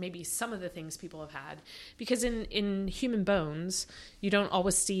at maybe some of the things people have had. Because in human bones, you don't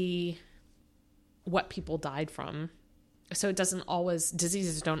always see what people died from. So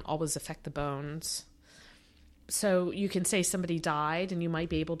diseases don't always affect the bones. So you can say somebody died and you might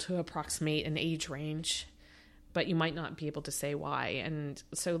be able to approximate an age range, but you might not be able to say why. And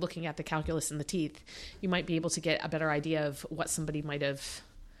so looking at the calculus in the teeth, you might be able to get a better idea of what somebody might have,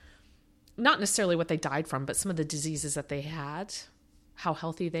 not necessarily what they died from, but some of the diseases that they had, how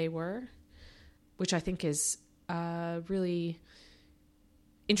healthy they were, which I think is a really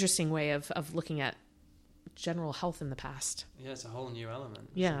interesting way of looking at general health in the past. Yeah, it's a whole new element.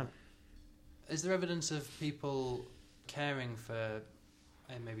 Yeah. Is there evidence of people caring for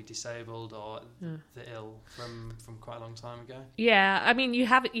maybe disabled or the ill from quite a long time ago? Yeah, I mean, you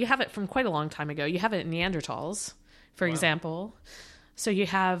have it from quite a long time ago. You have it in Neanderthals, for example. So you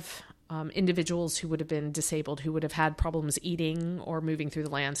have individuals who would have been disabled, who would have had problems eating or moving through the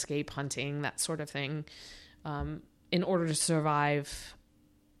landscape, hunting, that sort of thing. In order to survive,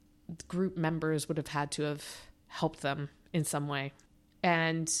 group members would have had to have helped them in some way.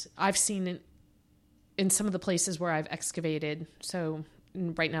 And I've seen in some of the places where I've excavated, so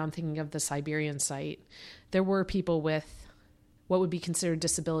right now I'm thinking of the Siberian site, there were people with what would be considered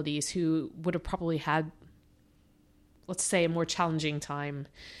disabilities who would have probably had let's say, a more challenging time.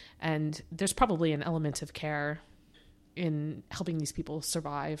 And there's probably an element of care in helping these people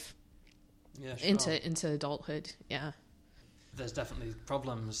survive into adulthood. Yeah. There's definitely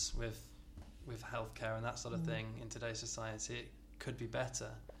problems with healthcare and that sort of thing in today's society. It could be better,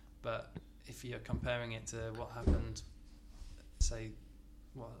 but if you're comparing it to what happened, say,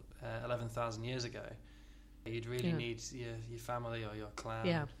 11,000 years ago, you'd really need your family or your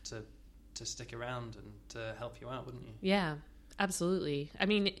clan to stick around and to help you out, wouldn't you? Yeah, absolutely. I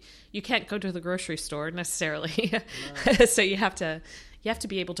mean, you can't go to the grocery store necessarily, so you have to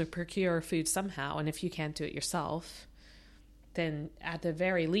be able to procure food somehow. And if you can't do it yourself, then at the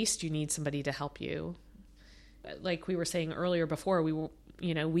very least you need somebody to help you. Like we were saying earlier before, we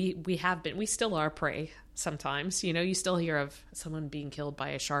still are prey sometimes. You still hear of someone being killed by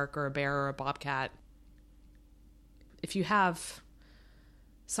a shark or a bear or a bobcat. If you have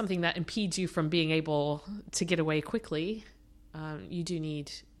something that impedes you from being able to get away quickly, you do need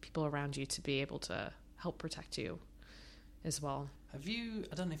people around you to be able to help protect you as well. I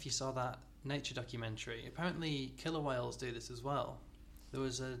don't know if you saw that nature documentary. Apparently killer whales do this as well. There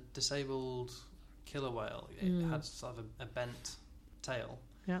was a disabled killer whale. It had sort of a bent tail.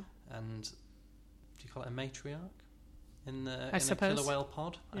 Yeah. And do you call it a matriarch in a suppose. killer whale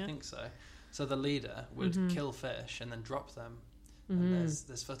pod? Yeah. I think so. So the leader would kill fish and then drop them. And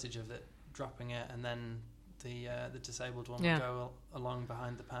there's footage of it dropping it, and then the disabled one would go along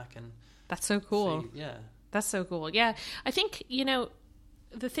behind the pack and that's so cool. feed. Yeah. That's so cool. Yeah. I think,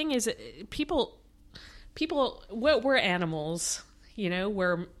 the thing is, people, we're animals,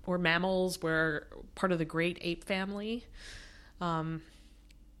 we're mammals, we're part of the great ape family, along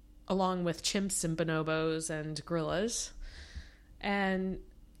with chimps and bonobos and gorillas. And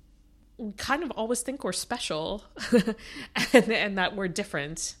we kind of always think we're special and that we're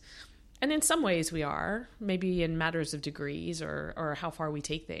different. And in some ways we are, maybe in matters of degrees or how far we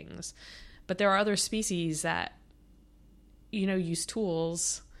take things. But there are other species that, use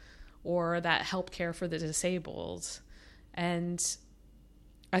tools or that help care for the disabled. And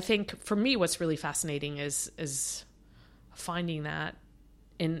I think for me, what's really fascinating is finding that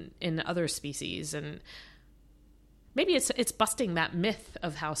in other species. And maybe it's busting that myth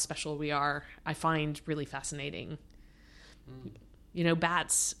of how special we are. I find really fascinating.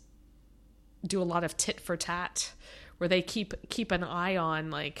 Bats do a lot of tit for tat, where they keep an eye on,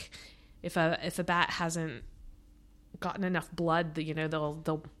 like, if a bat hasn't gotten enough blood,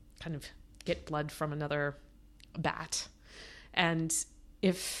 they'll kind of get blood from another bat, and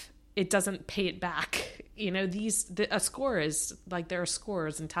if it doesn't pay it back, a score is like, there are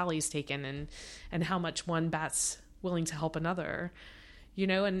scores and tallies taken, and how much one bat's willing to help another,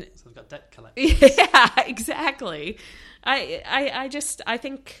 and so they've got debt collectors. Yeah, exactly. I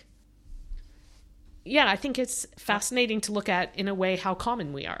think it's fascinating to look at, in a way, how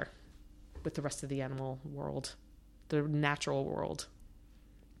common we are with the rest of the animal world, the natural world.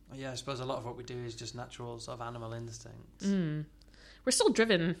 Yeah, I suppose a lot of what we do is just natural sort of animal instincts. We're still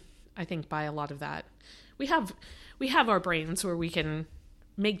driven, I think, by a lot of that. We have our brains where we can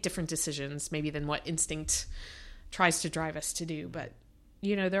make different decisions, maybe, than what instinct tries to drive us to do. But,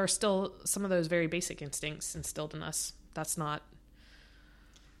 there are still some of those very basic instincts instilled in us. That's not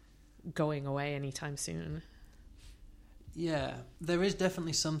going away anytime soon. Yeah, there is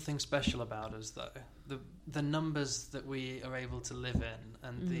definitely something special about us, though. The numbers that we are able to live in,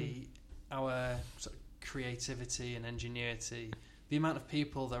 and our sort of creativity and ingenuity, the amount of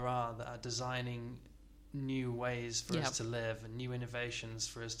people there are that are designing new ways for us to live, and new innovations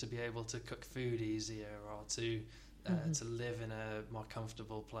for us to be able to cook food easier, or to live in a more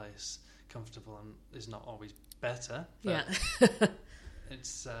comfortable place. Comfortable is not always better, but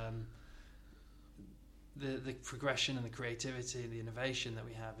it's the progression and the creativity and the innovation that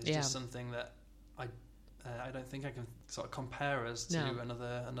we have is just something that I don't think I can sort of compare us to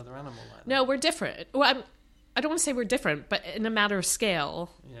another animal like that. No, we're different. Well, I don't want to say we're different, but in a matter of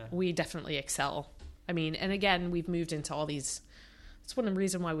scale, we definitely excel. I mean, and again, we've moved into all these. It's one of the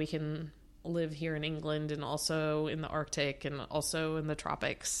reasons why we can live here in England and also in the Arctic and also in the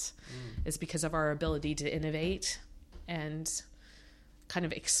tropics, is because of our ability to innovate and kind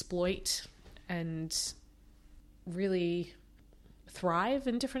of exploit and really thrive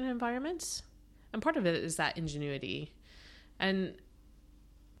in different environments. And part of it is that ingenuity. And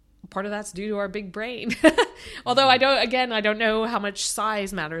part of that's due to our big brain. Although I don't know how much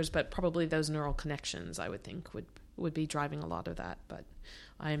size matters, but probably those neural connections, I would think, would be driving a lot of that. But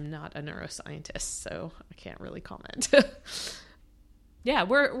I'm not a neuroscientist, so I can't really comment. Yeah,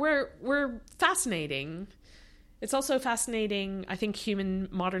 we're fascinating. It's also fascinating. I think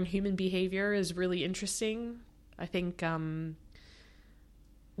modern human behavior is really interesting. I think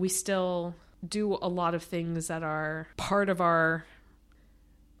we still do a lot of things that are part of our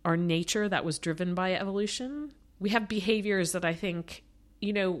nature that was driven by evolution. We have behaviors that I think,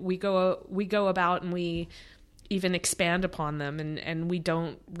 we go about and we even expand upon them, and we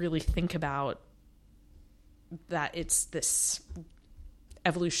don't really think about that it's this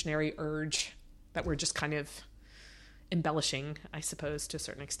evolutionary urge that we're just kind of embellishing, I suppose, to a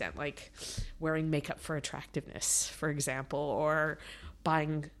certain extent, like wearing makeup for attractiveness, for example, or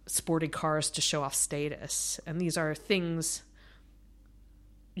buying sporty cars to show off status. And these are things,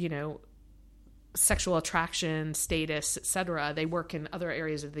 sexual attraction, status, etc. They work in other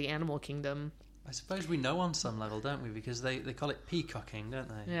areas of the animal kingdom. I suppose we know on some level, don't we? Because they call it peacocking, don't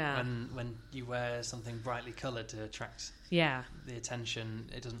they? Yeah. When you wear something brightly coloured to attract the attention,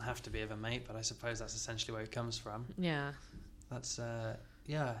 it doesn't have to be of a mate, but I suppose that's essentially where it comes from. Yeah. That's,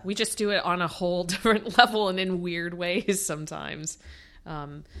 We just do it on a whole different level and in weird ways sometimes.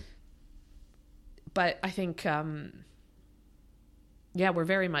 But I think, we're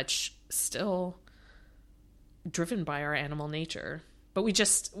very much still driven by our animal nature, but we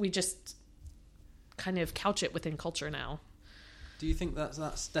just kind of couch it within culture now. Do you think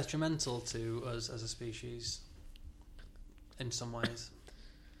that's detrimental to us as a species in some ways?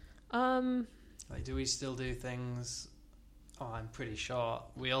 Like, do we still do things? Oh, I'm pretty sure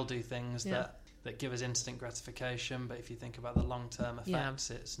we all do things that give us instant gratification, but if you think about the long-term effects,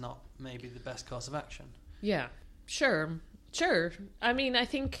 it's not maybe the best course of action. Yeah, sure. I mean, I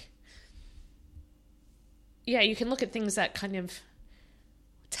think, you can look at things that kind of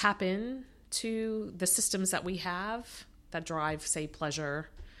tap in to the systems that we have that drive, say, pleasure.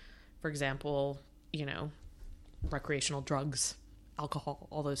 For example, recreational drugs, alcohol,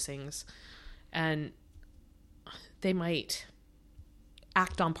 all those things. And they might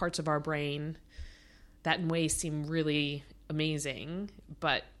act on parts of our brain that in ways seem really amazing,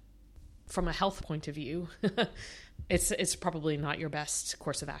 but from a health point of view, it's probably not your best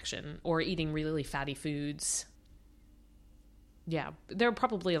course of action. Or eating really fatty foods. Yeah, there are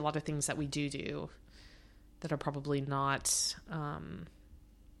probably a lot of things that we do that are probably not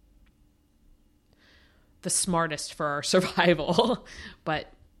the smartest for our survival,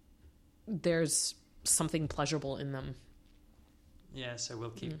 but there's something pleasurable in them. Yeah, so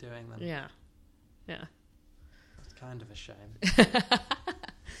we'll keep doing them. Yeah. It's kind of a shame.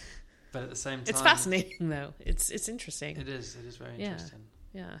 But at the same time, it's fascinating, though. It's interesting. It is very interesting.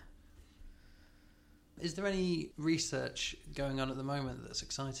 Yeah. Is there any research going on at the moment that's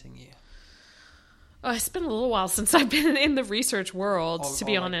exciting you? Oh, it's been a little while since I've been in the research world, to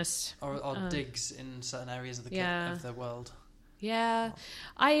be honest. Or digs in certain areas of the world. Yeah.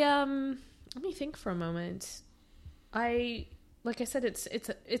 Let me think for a moment. Like I said,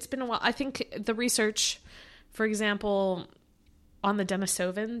 it's been a while. I think the research, for example, on the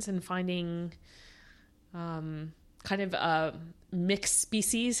Denisovans and finding kind of a mixed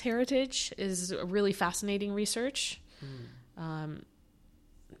species heritage is a really fascinating research.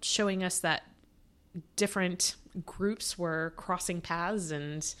 Showing us that different groups were crossing paths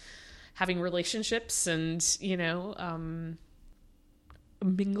and having relationships and,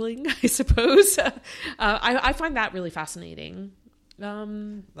 mingling, I suppose. I find that really fascinating.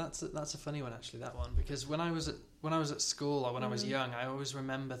 That's a funny one, actually, that one, because when I was at school or when I was young, I always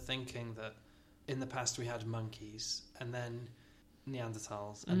remember thinking that in the past we had monkeys and then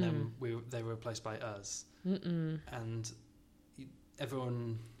Neanderthals and then they were replaced by us. And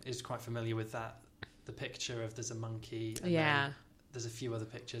everyone is quite familiar with that, the picture of there's a monkey and then there's a few other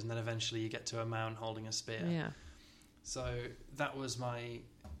pictures and then eventually you get to a man holding a spear. So that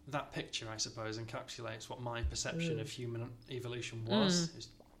picture, I suppose, encapsulates what my perception of human evolution was.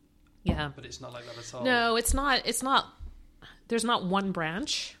 But it's not like that at all. No, it's not. There's not one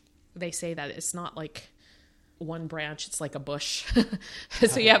branch. They say that it's not like one branch. It's like a bush.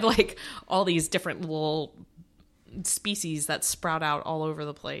 So you have like all these different little species that sprout out all over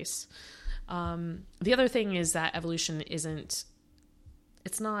the place. The other thing is that evolution it's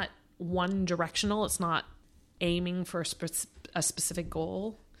not one directional. It's not aiming for a specific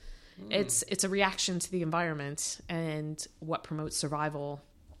goal. It's a reaction to the environment and what promotes survival,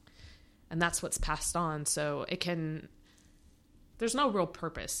 and that's what's passed on. So there's no real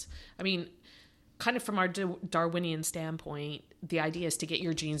purpose. I mean, kind of from our Darwinian standpoint, the idea is to get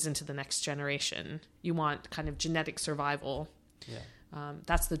your genes into the next generation. You want kind of genetic survival.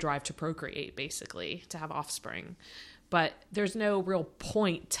 That's the drive to procreate, basically, to have offspring. But there's no real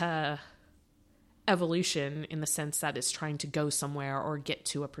point to evolution in the sense that it's trying to go somewhere or get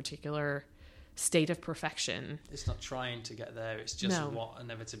to a particular state of perfection. It's not trying to get there. It's just No. what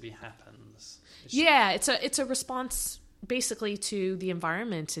inevitably happens. It's a response basically to the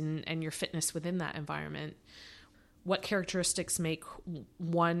environment and your fitness within that environment. What characteristics make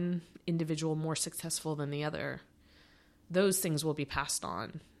one individual more successful than the other? Those things will be passed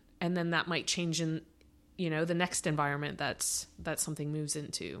on. And then that might change in, the next environment that something moves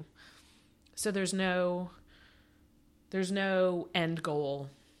into. So there's no end goal.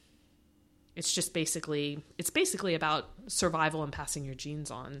 It's just basically about survival and passing your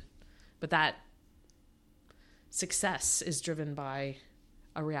genes on. But that success is driven by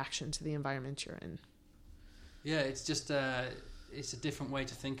a reaction to the environment you're in. Yeah, it's just it's a different way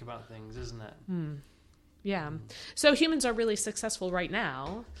to think about things, isn't it? Yeah. So humans are really successful right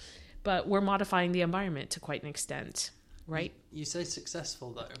now, but we're modifying the environment to quite an extent, right? You say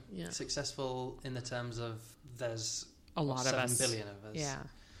successful, though. Yeah. Successful in the terms of there's A lot of us. 7 billion of us. Yeah.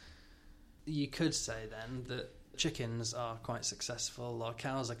 You could say then that chickens are quite successful or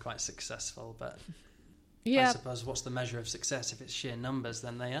cows are quite successful, but Yeah. I suppose what's the measure of success? If it's sheer numbers,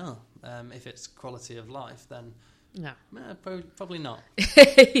 then they are. If it's quality of life, then No. probably not.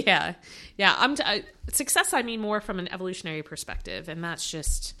 Yeah. Success, I mean more from an evolutionary perspective, and that's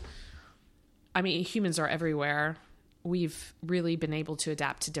just, humans are everywhere. We've really been able to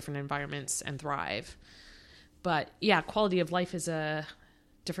adapt to different environments and thrive. But yeah, quality of life is a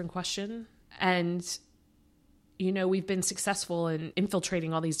different question. And, we've been successful in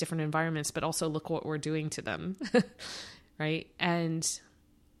infiltrating all these different environments, but also look what we're doing to them, right? And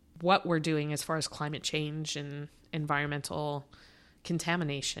what we're doing as far as climate change and environmental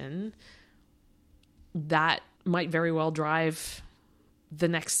contamination, that might very well drive the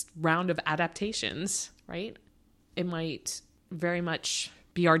next round of adaptations, right? It might very much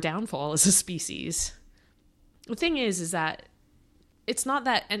be our downfall as a species. The thing is that it's not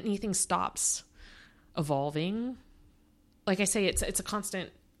that anything stops evolving. Like I say, it's a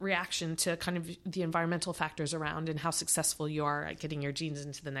constant reaction to kind of the environmental factors around and how successful you are at getting your genes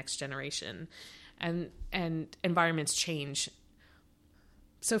into the next generation. And environments change.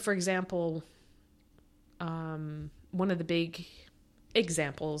 So, for example, one of the big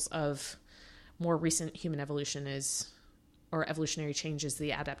examples of more recent human evolution or evolutionary change is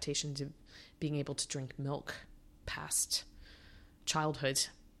the adaptation to being able to drink milk past childhood,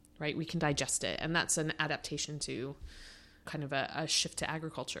 right? We can digest it. And that's an adaptation to kind of a shift to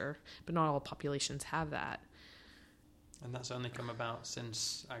agriculture, but not all populations have that. And that's only come about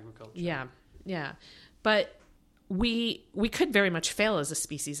since agriculture. Yeah. But we could very much fail as a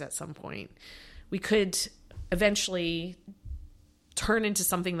species at some point. We could eventually turn into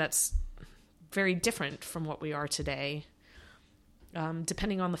something that's very different from what we are today,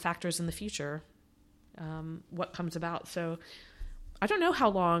 depending on the factors in the future, what comes about. So I don't know how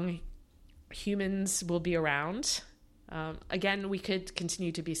long humans will be around. Again, we could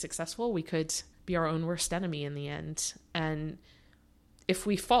continue to be successful. We could be our own worst enemy in the end. And if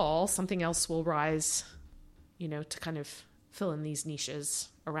we fall, something else will rise, to kind of fill in these niches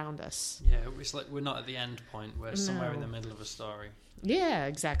around us. Yeah, it's like we're not at the end point. We're somewhere in the middle of a story. Yeah,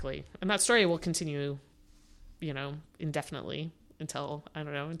 exactly. And that story will continue, indefinitely until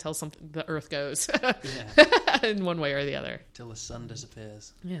the Earth goes in one way or the other. Till the sun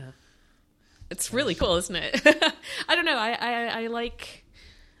disappears. Yeah. It's really cool, isn't it? I don't know. I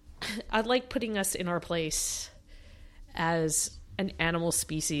like putting us in our place as an animal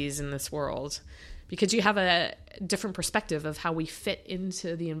species in this world, because you have a different perspective of how we fit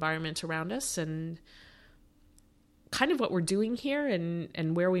into the environment around us and kind of what we're doing here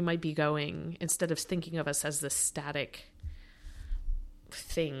and where we might be going, instead of thinking of us as this static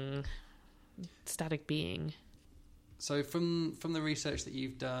thing, static being. So from the research that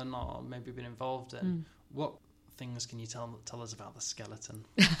you've done or maybe been involved in, what things can you tell us about the skeleton?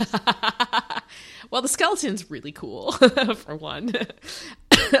 Well, the skeleton's really cool, for one.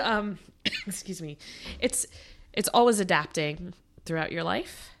 Excuse me. It's always adapting throughout your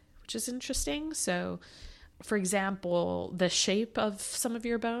life, which is interesting. So, for example, the shape of some of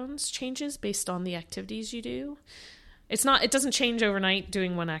your bones changes based on the activities you do. It doesn't change overnight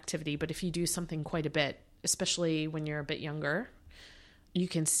doing one activity, but if you do something quite a bit, especially when you're a bit younger, you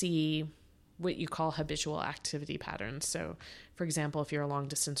can see what you call habitual activity patterns. So, for example, if you're a long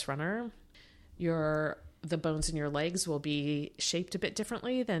distance runner, the bones in your legs will be shaped a bit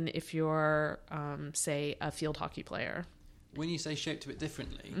differently than if you're, say, a field hockey player. When you say shaped a bit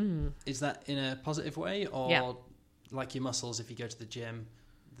differently, is that in a positive way, or like your muscles, if you go to the gym,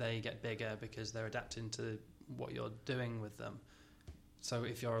 they get bigger because they're adapting to what you're doing with them? So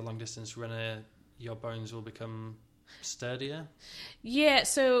if you're a long distance runner, your bones will become sturdier. Yeah.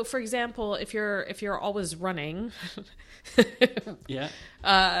 So, for example, if you're always running, Yeah.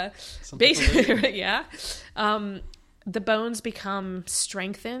 Some people do. basically, yeah, the bones become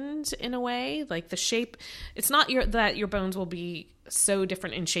strengthened in a way. Like the shape, it's not that your bones will be so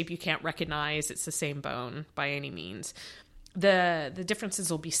different in shape you can't recognize it's the same bone by any means. The differences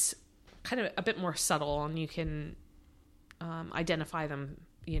will be kind of a bit more subtle, and you can identify them,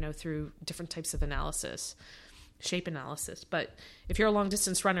 through different types of analysis, shape analysis. But if you're a long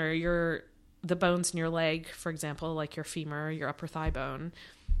distance runner, the bones in your leg, for example, like your femur, your upper thigh bone,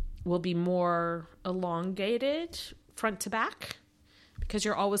 will be more elongated front to back because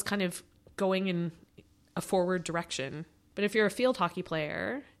you're always kind of going in a forward direction. But if you're a field hockey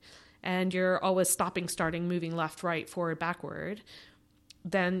player and you're always stopping, starting, moving left, right, forward, backward,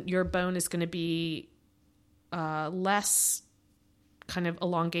 then your bone is going to be less kind of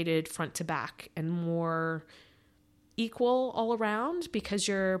elongated front to back and more equal all around because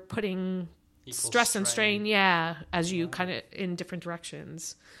you're putting stress and strain, as you kind of in different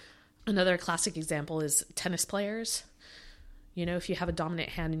directions. Another classic example is tennis players. If you have a dominant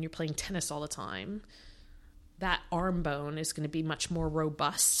hand and you're playing tennis all the time, that arm bone is going to be much more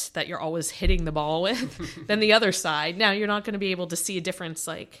robust that you're always hitting the ball with than the other side. Now, you're not going to be able to see a difference,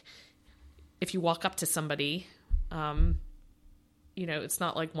 like if you walk up to somebody, it's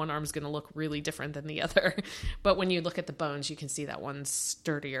not like one arm's going to look really different than the other. But when you look at the bones, you can see that one's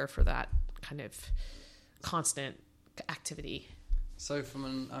sturdier for that kind of constant activity. So from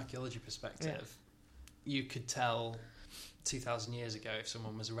an archaeology perspective, you could tell 2,000 years ago if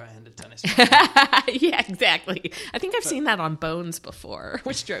someone was a right-handed tennis player. Yeah, exactly. I think I've seen that on bones before,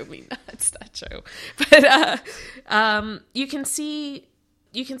 which drove me nuts, that show. But you can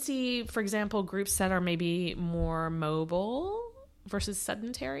see, for example, groups that are maybe more mobile versus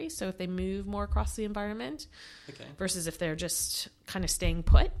sedentary. So if they move more across the environment, versus if they're just kind of staying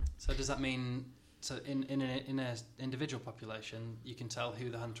put. So does that mean, so in an individual population, you can tell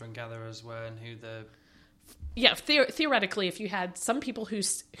who the hunter and gatherers were and who the... Yeah, theoretically, if you had some people who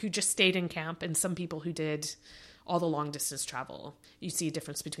just stayed in camp and some people who did all the long distance travel, you see a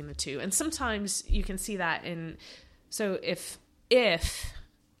difference between the two. And sometimes you can see that so if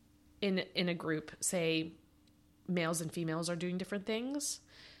in a group, say males and females are doing different things,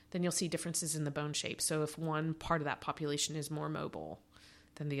 then you'll see differences in the bone shape. So if one part of that population is more mobile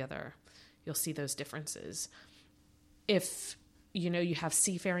than the other, you'll see those differences. If you have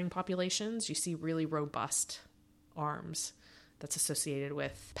seafaring populations, you see really robust arms. That's associated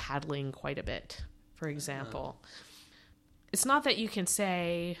with paddling quite a bit, for example. It's not that you can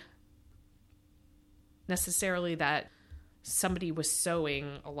say necessarily that somebody was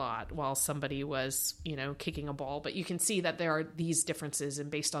sewing a lot while somebody was, kicking a ball, but you can see that there are these differences,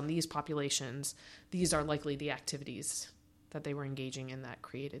 and based on these populations, these are likely the activities that they were engaging in that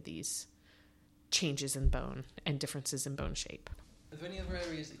created these changes in bone and differences in bone shape. Are there any other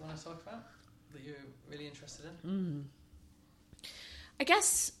areas that you want to talk about that you're really interested in? I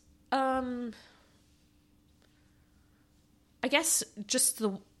guess just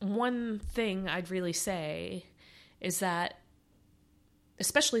the one thing I'd really say is that,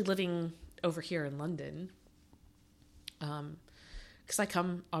 especially living over here in London, because I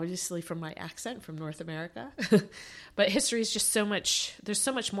come obviously from my accent from North America, but history is just there's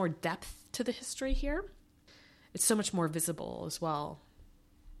so much more depth to the history here. It's so much more visible as well.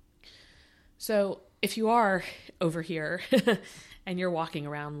 So if you are over here and you're walking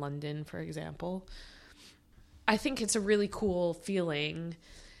around London, for example, I think it's a really cool feeling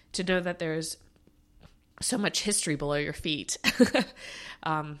to know that there's so much history below your feet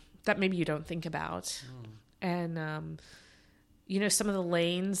that maybe you don't think about. And, some of the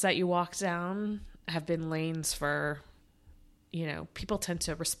lanes that you walk down have been lanes for, people tend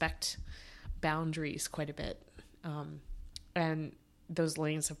to respect boundaries quite a bit. And those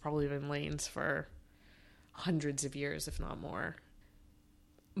lanes have probably been lanes for hundreds of years, if not more.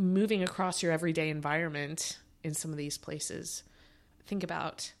 Moving across your everyday environment in some of these places, think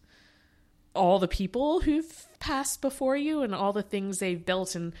about all the people who've passed before you and all the things they've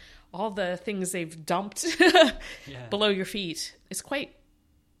built and all the things they've dumped below your feet. It's quite,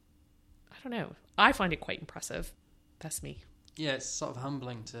 I don't know, I find it quite impressive. That's me. Yeah, it's sort of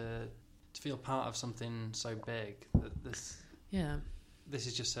humbling to feel part of something so big. This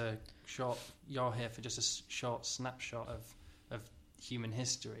is just a short, you're here for just a short snapshot of human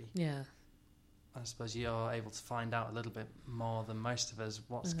history. Yeah. I suppose you're able to find out a little bit more than most of us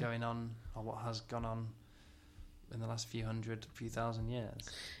what's going on or what has gone on in the last few thousand years.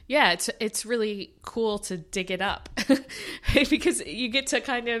 Yeah, it's really cool to dig it up because you get to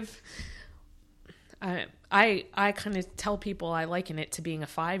kind of... I kind of tell people I liken it to being a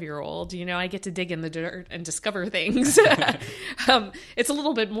 5-year-old. I get to dig in the dirt and discover things. It's a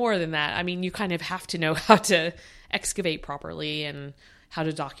little bit more than that. I mean, you kind of have to know how to excavate properly and how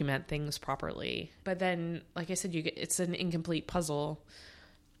to document things properly. But then, like I said, it's an incomplete puzzle.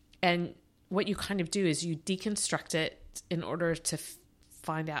 And what you kind of do is you deconstruct it in order to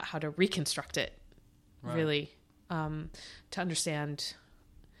find out how to reconstruct it, right. Really, to understand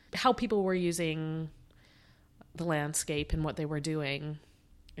how people were using the landscape and what they were doing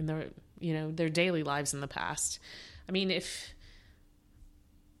in their daily lives in the past. I mean,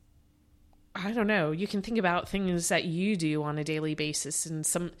 I don't know, you can think about things that you do on a daily basis,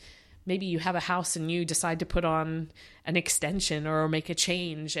 and maybe you have a house and you decide to put on an extension or make a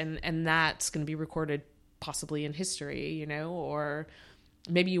change, and that's going to be recorded possibly in history, or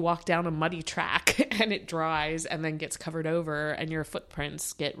maybe you walk down a muddy track and it dries and then gets covered over and your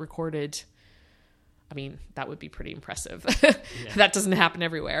footprints get recorded. I mean, that would be pretty impressive. Yeah. That doesn't happen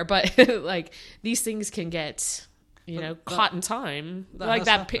everywhere, but like these things can get, caught in time. Like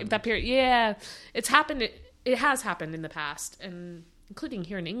that period. Yeah, it's happened. It has happened in the past, and including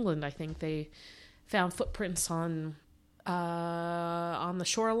here in England, I think they found footprints on the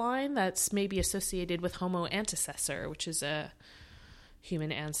shoreline that's maybe associated with Homo antecessor, which is a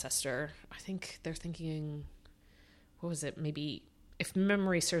human ancestor. I think they're thinking, what was it? Maybe, if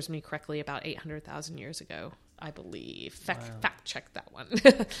memory serves me correctly, about 800,000 years ago, I believe. Fact check that one.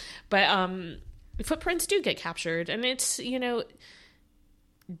 But footprints do get captured, and it's,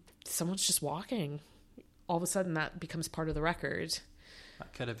 someone's just walking. All of a sudden, that becomes part of the record.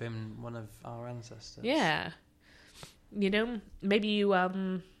 That could have been one of our ancestors. Yeah. Maybe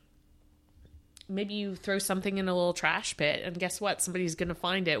you throw something in a little trash pit, and guess what? Somebody's going to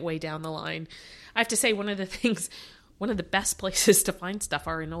find it way down the line. I have to say, one of the best places to find stuff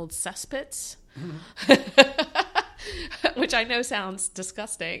are in old cesspits, which I know sounds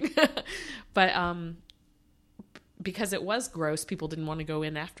disgusting, but because it was gross, people didn't want to go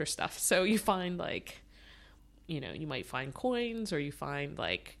in after stuff. So you find you might find coins, or you find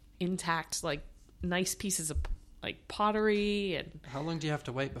intact, nice pieces of pottery. And how long do you have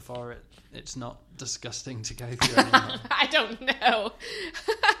to wait before it's not disgusting to go through anymore? I don't know.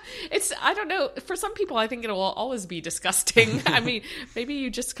 I don't know. For some people, I think it will always be disgusting. I mean, maybe you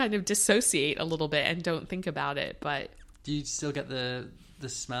just kind of dissociate a little bit and don't think about it. But do you still get the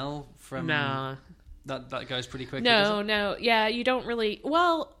smell from? No, that goes pretty quickly. No. Yeah, you don't really.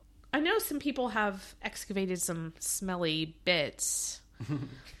 Well, I know some people have excavated some smelly bits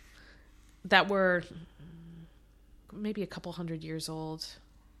that were maybe a couple 100 years old.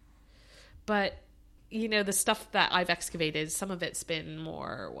 But, the stuff that I've excavated, some of it's been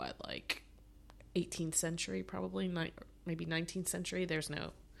more, 18th century, probably, maybe 19th century. There's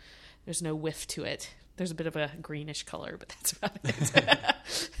no whiff to it. There's a bit of a greenish color, but that's about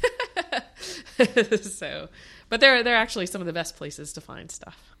it. So, but they're actually some of the best places to find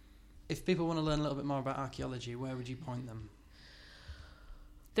stuff. If people want to learn a little bit more about archaeology, where would you point them?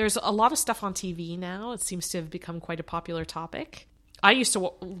 There's a lot of stuff on TV now. It seems to have become quite a popular topic. I used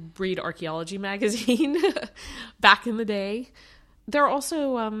to read Archaeology magazine back in the day. There are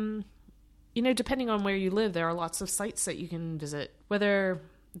also, depending on where you live, there are lots of sites that you can visit, whether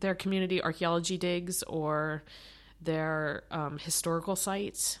they're community archaeology digs or they're historical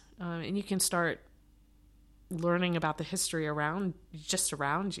sites. And you can start learning about the history around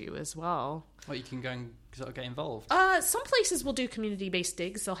you as well. Well, you can go and sort of get involved. Some places will do community-based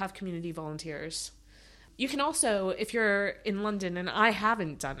digs. They'll have community volunteers. You can also, if you're in London, and I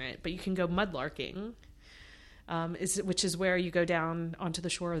haven't done it, but you can go mudlarking, which is where you go down onto the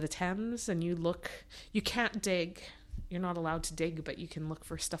shore of the Thames and you look. You can't dig. You're not allowed to dig, but you can look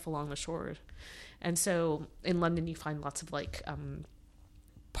for stuff along the shore. And so in London, you find lots of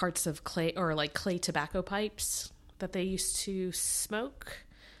parts of clay, or clay tobacco pipes that they used to smoke.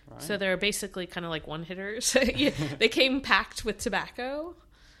 Right. So they're basically kind of like one-hitters. They came packed with tobacco,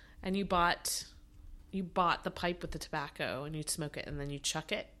 and you bought the pipe with the tobacco, and you'd smoke it, and then you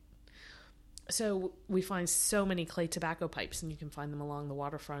chuck it. So we find so many clay tobacco pipes, and you can find them along the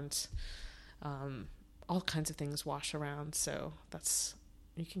waterfront. All kinds of things wash around, so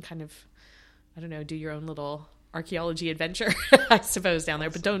you can kind of, I don't know, do your own little archaeology adventure, I suppose, down there,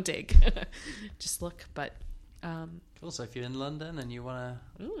 but don't dig. Just look. But also, if you're in London and you want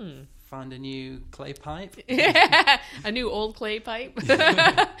to find a new clay pipe, a new old clay pipe,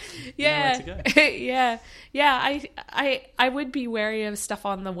 yeah. I would be wary of stuff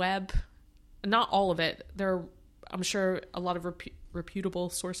on the web. Not all of it. There are, I'm sure, a lot of reputable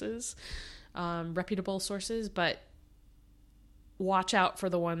sources, but watch out for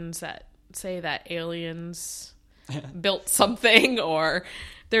the ones that say that aliens built something, or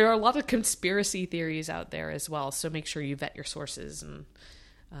there are a lot of conspiracy theories out there as well. So make sure you vet your sources. And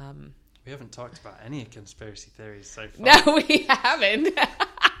we haven't talked about any conspiracy theories so far. no, we haven't,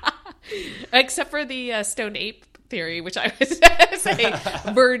 except for the stoned ape theory, which I would say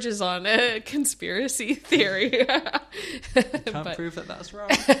verges on a conspiracy theory. Can't prove that that's wrong.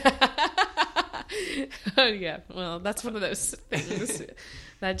 Yeah, well, that's one of those things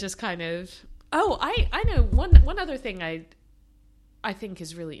that just kind of. Oh, I know one other thing I think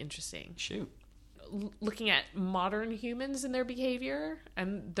is really interesting. Shoot. Looking at modern humans and their behavior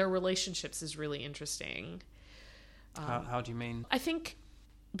and their relationships is really interesting. How do you mean? I think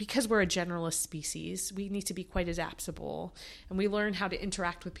because we're a generalist species, we need to be quite adaptable, and we learn how to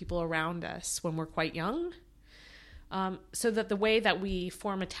interact with people around us when we're quite young. So that the way that we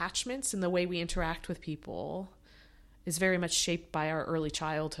form attachments and the way we interact with people is very much shaped by our early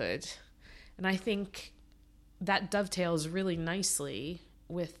childhood. And I think that dovetails really nicely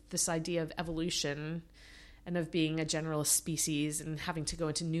with this idea of evolution and of being a generalist species and having to go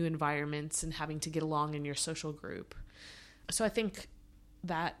into new environments and having to get along in your social group. So I think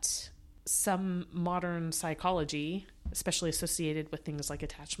that some modern psychology, especially associated with things like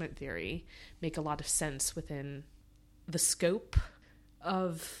attachment theory, make a lot of sense within the scope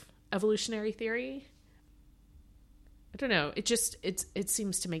of evolutionary theory. I don't know. It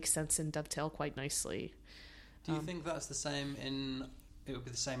seems to make sense and dovetail quite nicely. Do you think that's the same it would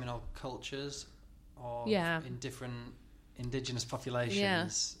be the same in all cultures, or in different indigenous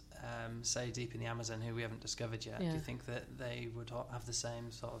populations, say deep in the Amazon who we haven't discovered yet? Do you think that they would have the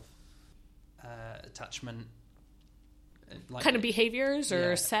same sort of attachment, like kind of behaviors,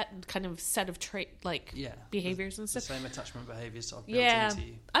 or set of trait behaviors and stuff? The same attachment behaviors sort of built into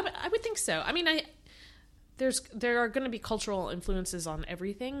you. I would think so. I mean, there are going to be cultural influences on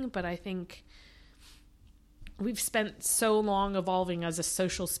everything, but I think we've spent so long evolving as a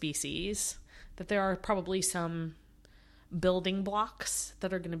social species that there are probably some building blocks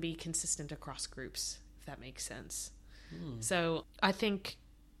that are going to be consistent across groups, if that makes sense. So I think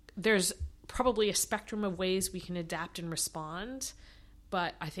there's probably a spectrum of ways we can adapt and respond,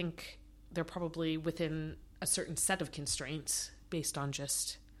 but I think they're probably within a certain set of constraints based on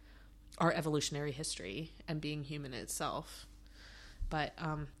just our evolutionary history and being human itself. But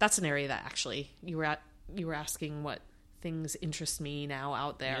that's an area that actually you were asking what things interest me now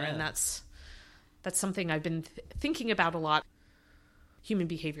out there, and that's something I've been thinking about a lot. Human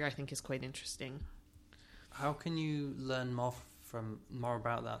behavior, I think, is quite interesting. How can you learn more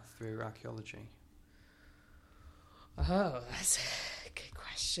about that through archaeology? Oh, that's a good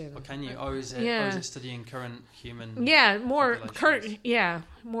question. Or can you? Or is it studying current human? More current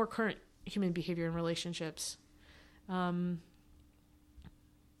human behavior and relationships. I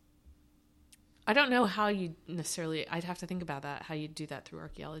don't know how you necessarily. I'd have to think about that. How you do that through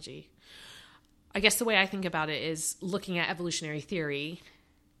archaeology. I guess the way I think about it is looking at evolutionary theory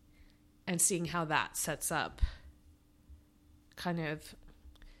and seeing how that sets up kind of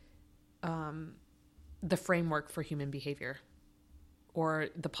the framework for human behavior, or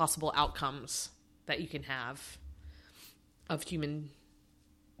the possible outcomes that you can have of human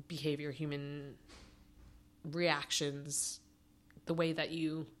behavior, human reactions, the way that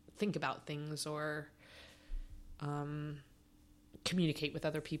you think about things or communicate with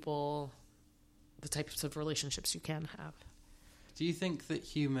other people, the types of relationships you can have. Do you think that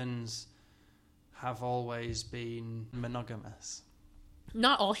humans have always been monogamous?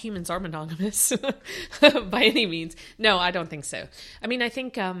 Not all humans are monogamous by any means. No, I don't think so. I mean, I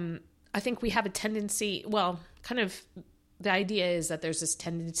think we have a tendency, well, kind of the idea is that there's this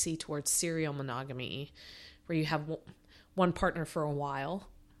tendency towards serial monogamy where you have one partner for a while,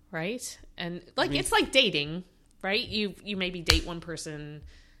 right? And it's like dating, right? You maybe date one person,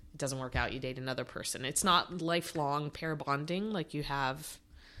 it doesn't work out, you date another person. It's not lifelong pair bonding like you have,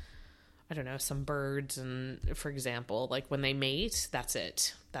 I don't know, some birds, and for example, like when they mate, that's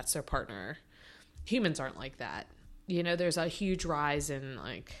it. That's their partner. Humans aren't like that. You know, there's a huge rise in,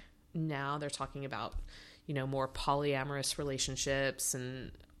 like, now they're talking about, you know, more polyamorous relationships,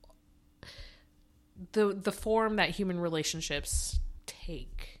 and the form that human relationships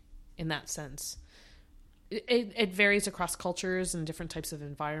take in that sense. It varies across cultures and different types of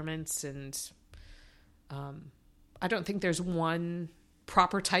environments, and I don't think there's one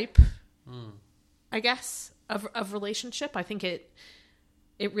proper type, I guess, of relationship. I think it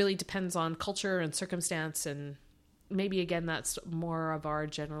really depends on culture and circumstance, and maybe, again, that's more of our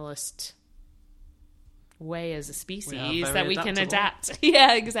generalist way as a species that we can adapt.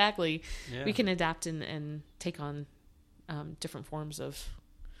 Yeah, exactly. Yeah. We can adapt and take on different forms of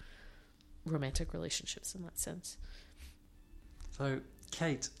romantic relationships in that sense. So,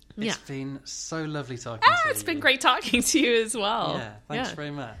 Kate, Yeah. it's been so lovely talking to you. It's been great talking to you as well. Yeah, thanks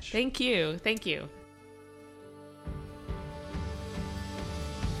very much. Thank you.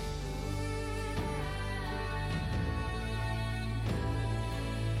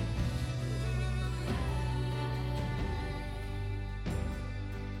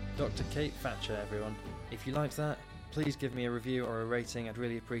 Dr. Kate Thatcher, everyone. If you liked that, please give me a review or a rating. I'd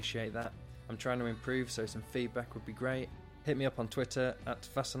really appreciate that. I'm trying to improve, so some feedback would be great. Hit me up on Twitter at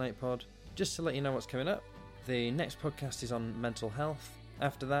FascinatePod, just to let you know what's coming up. The next podcast is on mental health.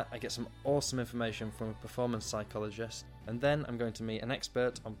 After that, I get some awesome information from a performance psychologist, and then I'm going to meet an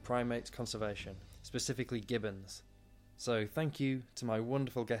expert on primate conservation, specifically gibbons. So thank you to my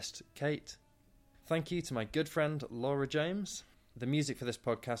wonderful guest, Kate. Thank you to my good friend, Laura James. The music for this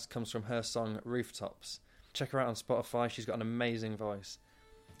podcast comes from her song Rooftops. Check her out on Spotify, she's got an amazing voice.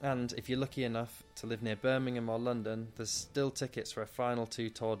 And if you're lucky enough to live near Birmingham or London, there's still tickets for a final 2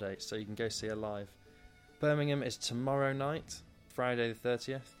 tour dates, so you can go see her live. Birmingham is tomorrow night, Friday the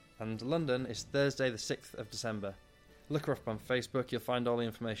 30th, and London is Thursday the 6th of December. Look her up on Facebook, you'll find all the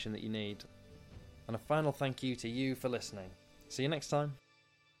information that you need. And a final thank you to you for listening. See you next time.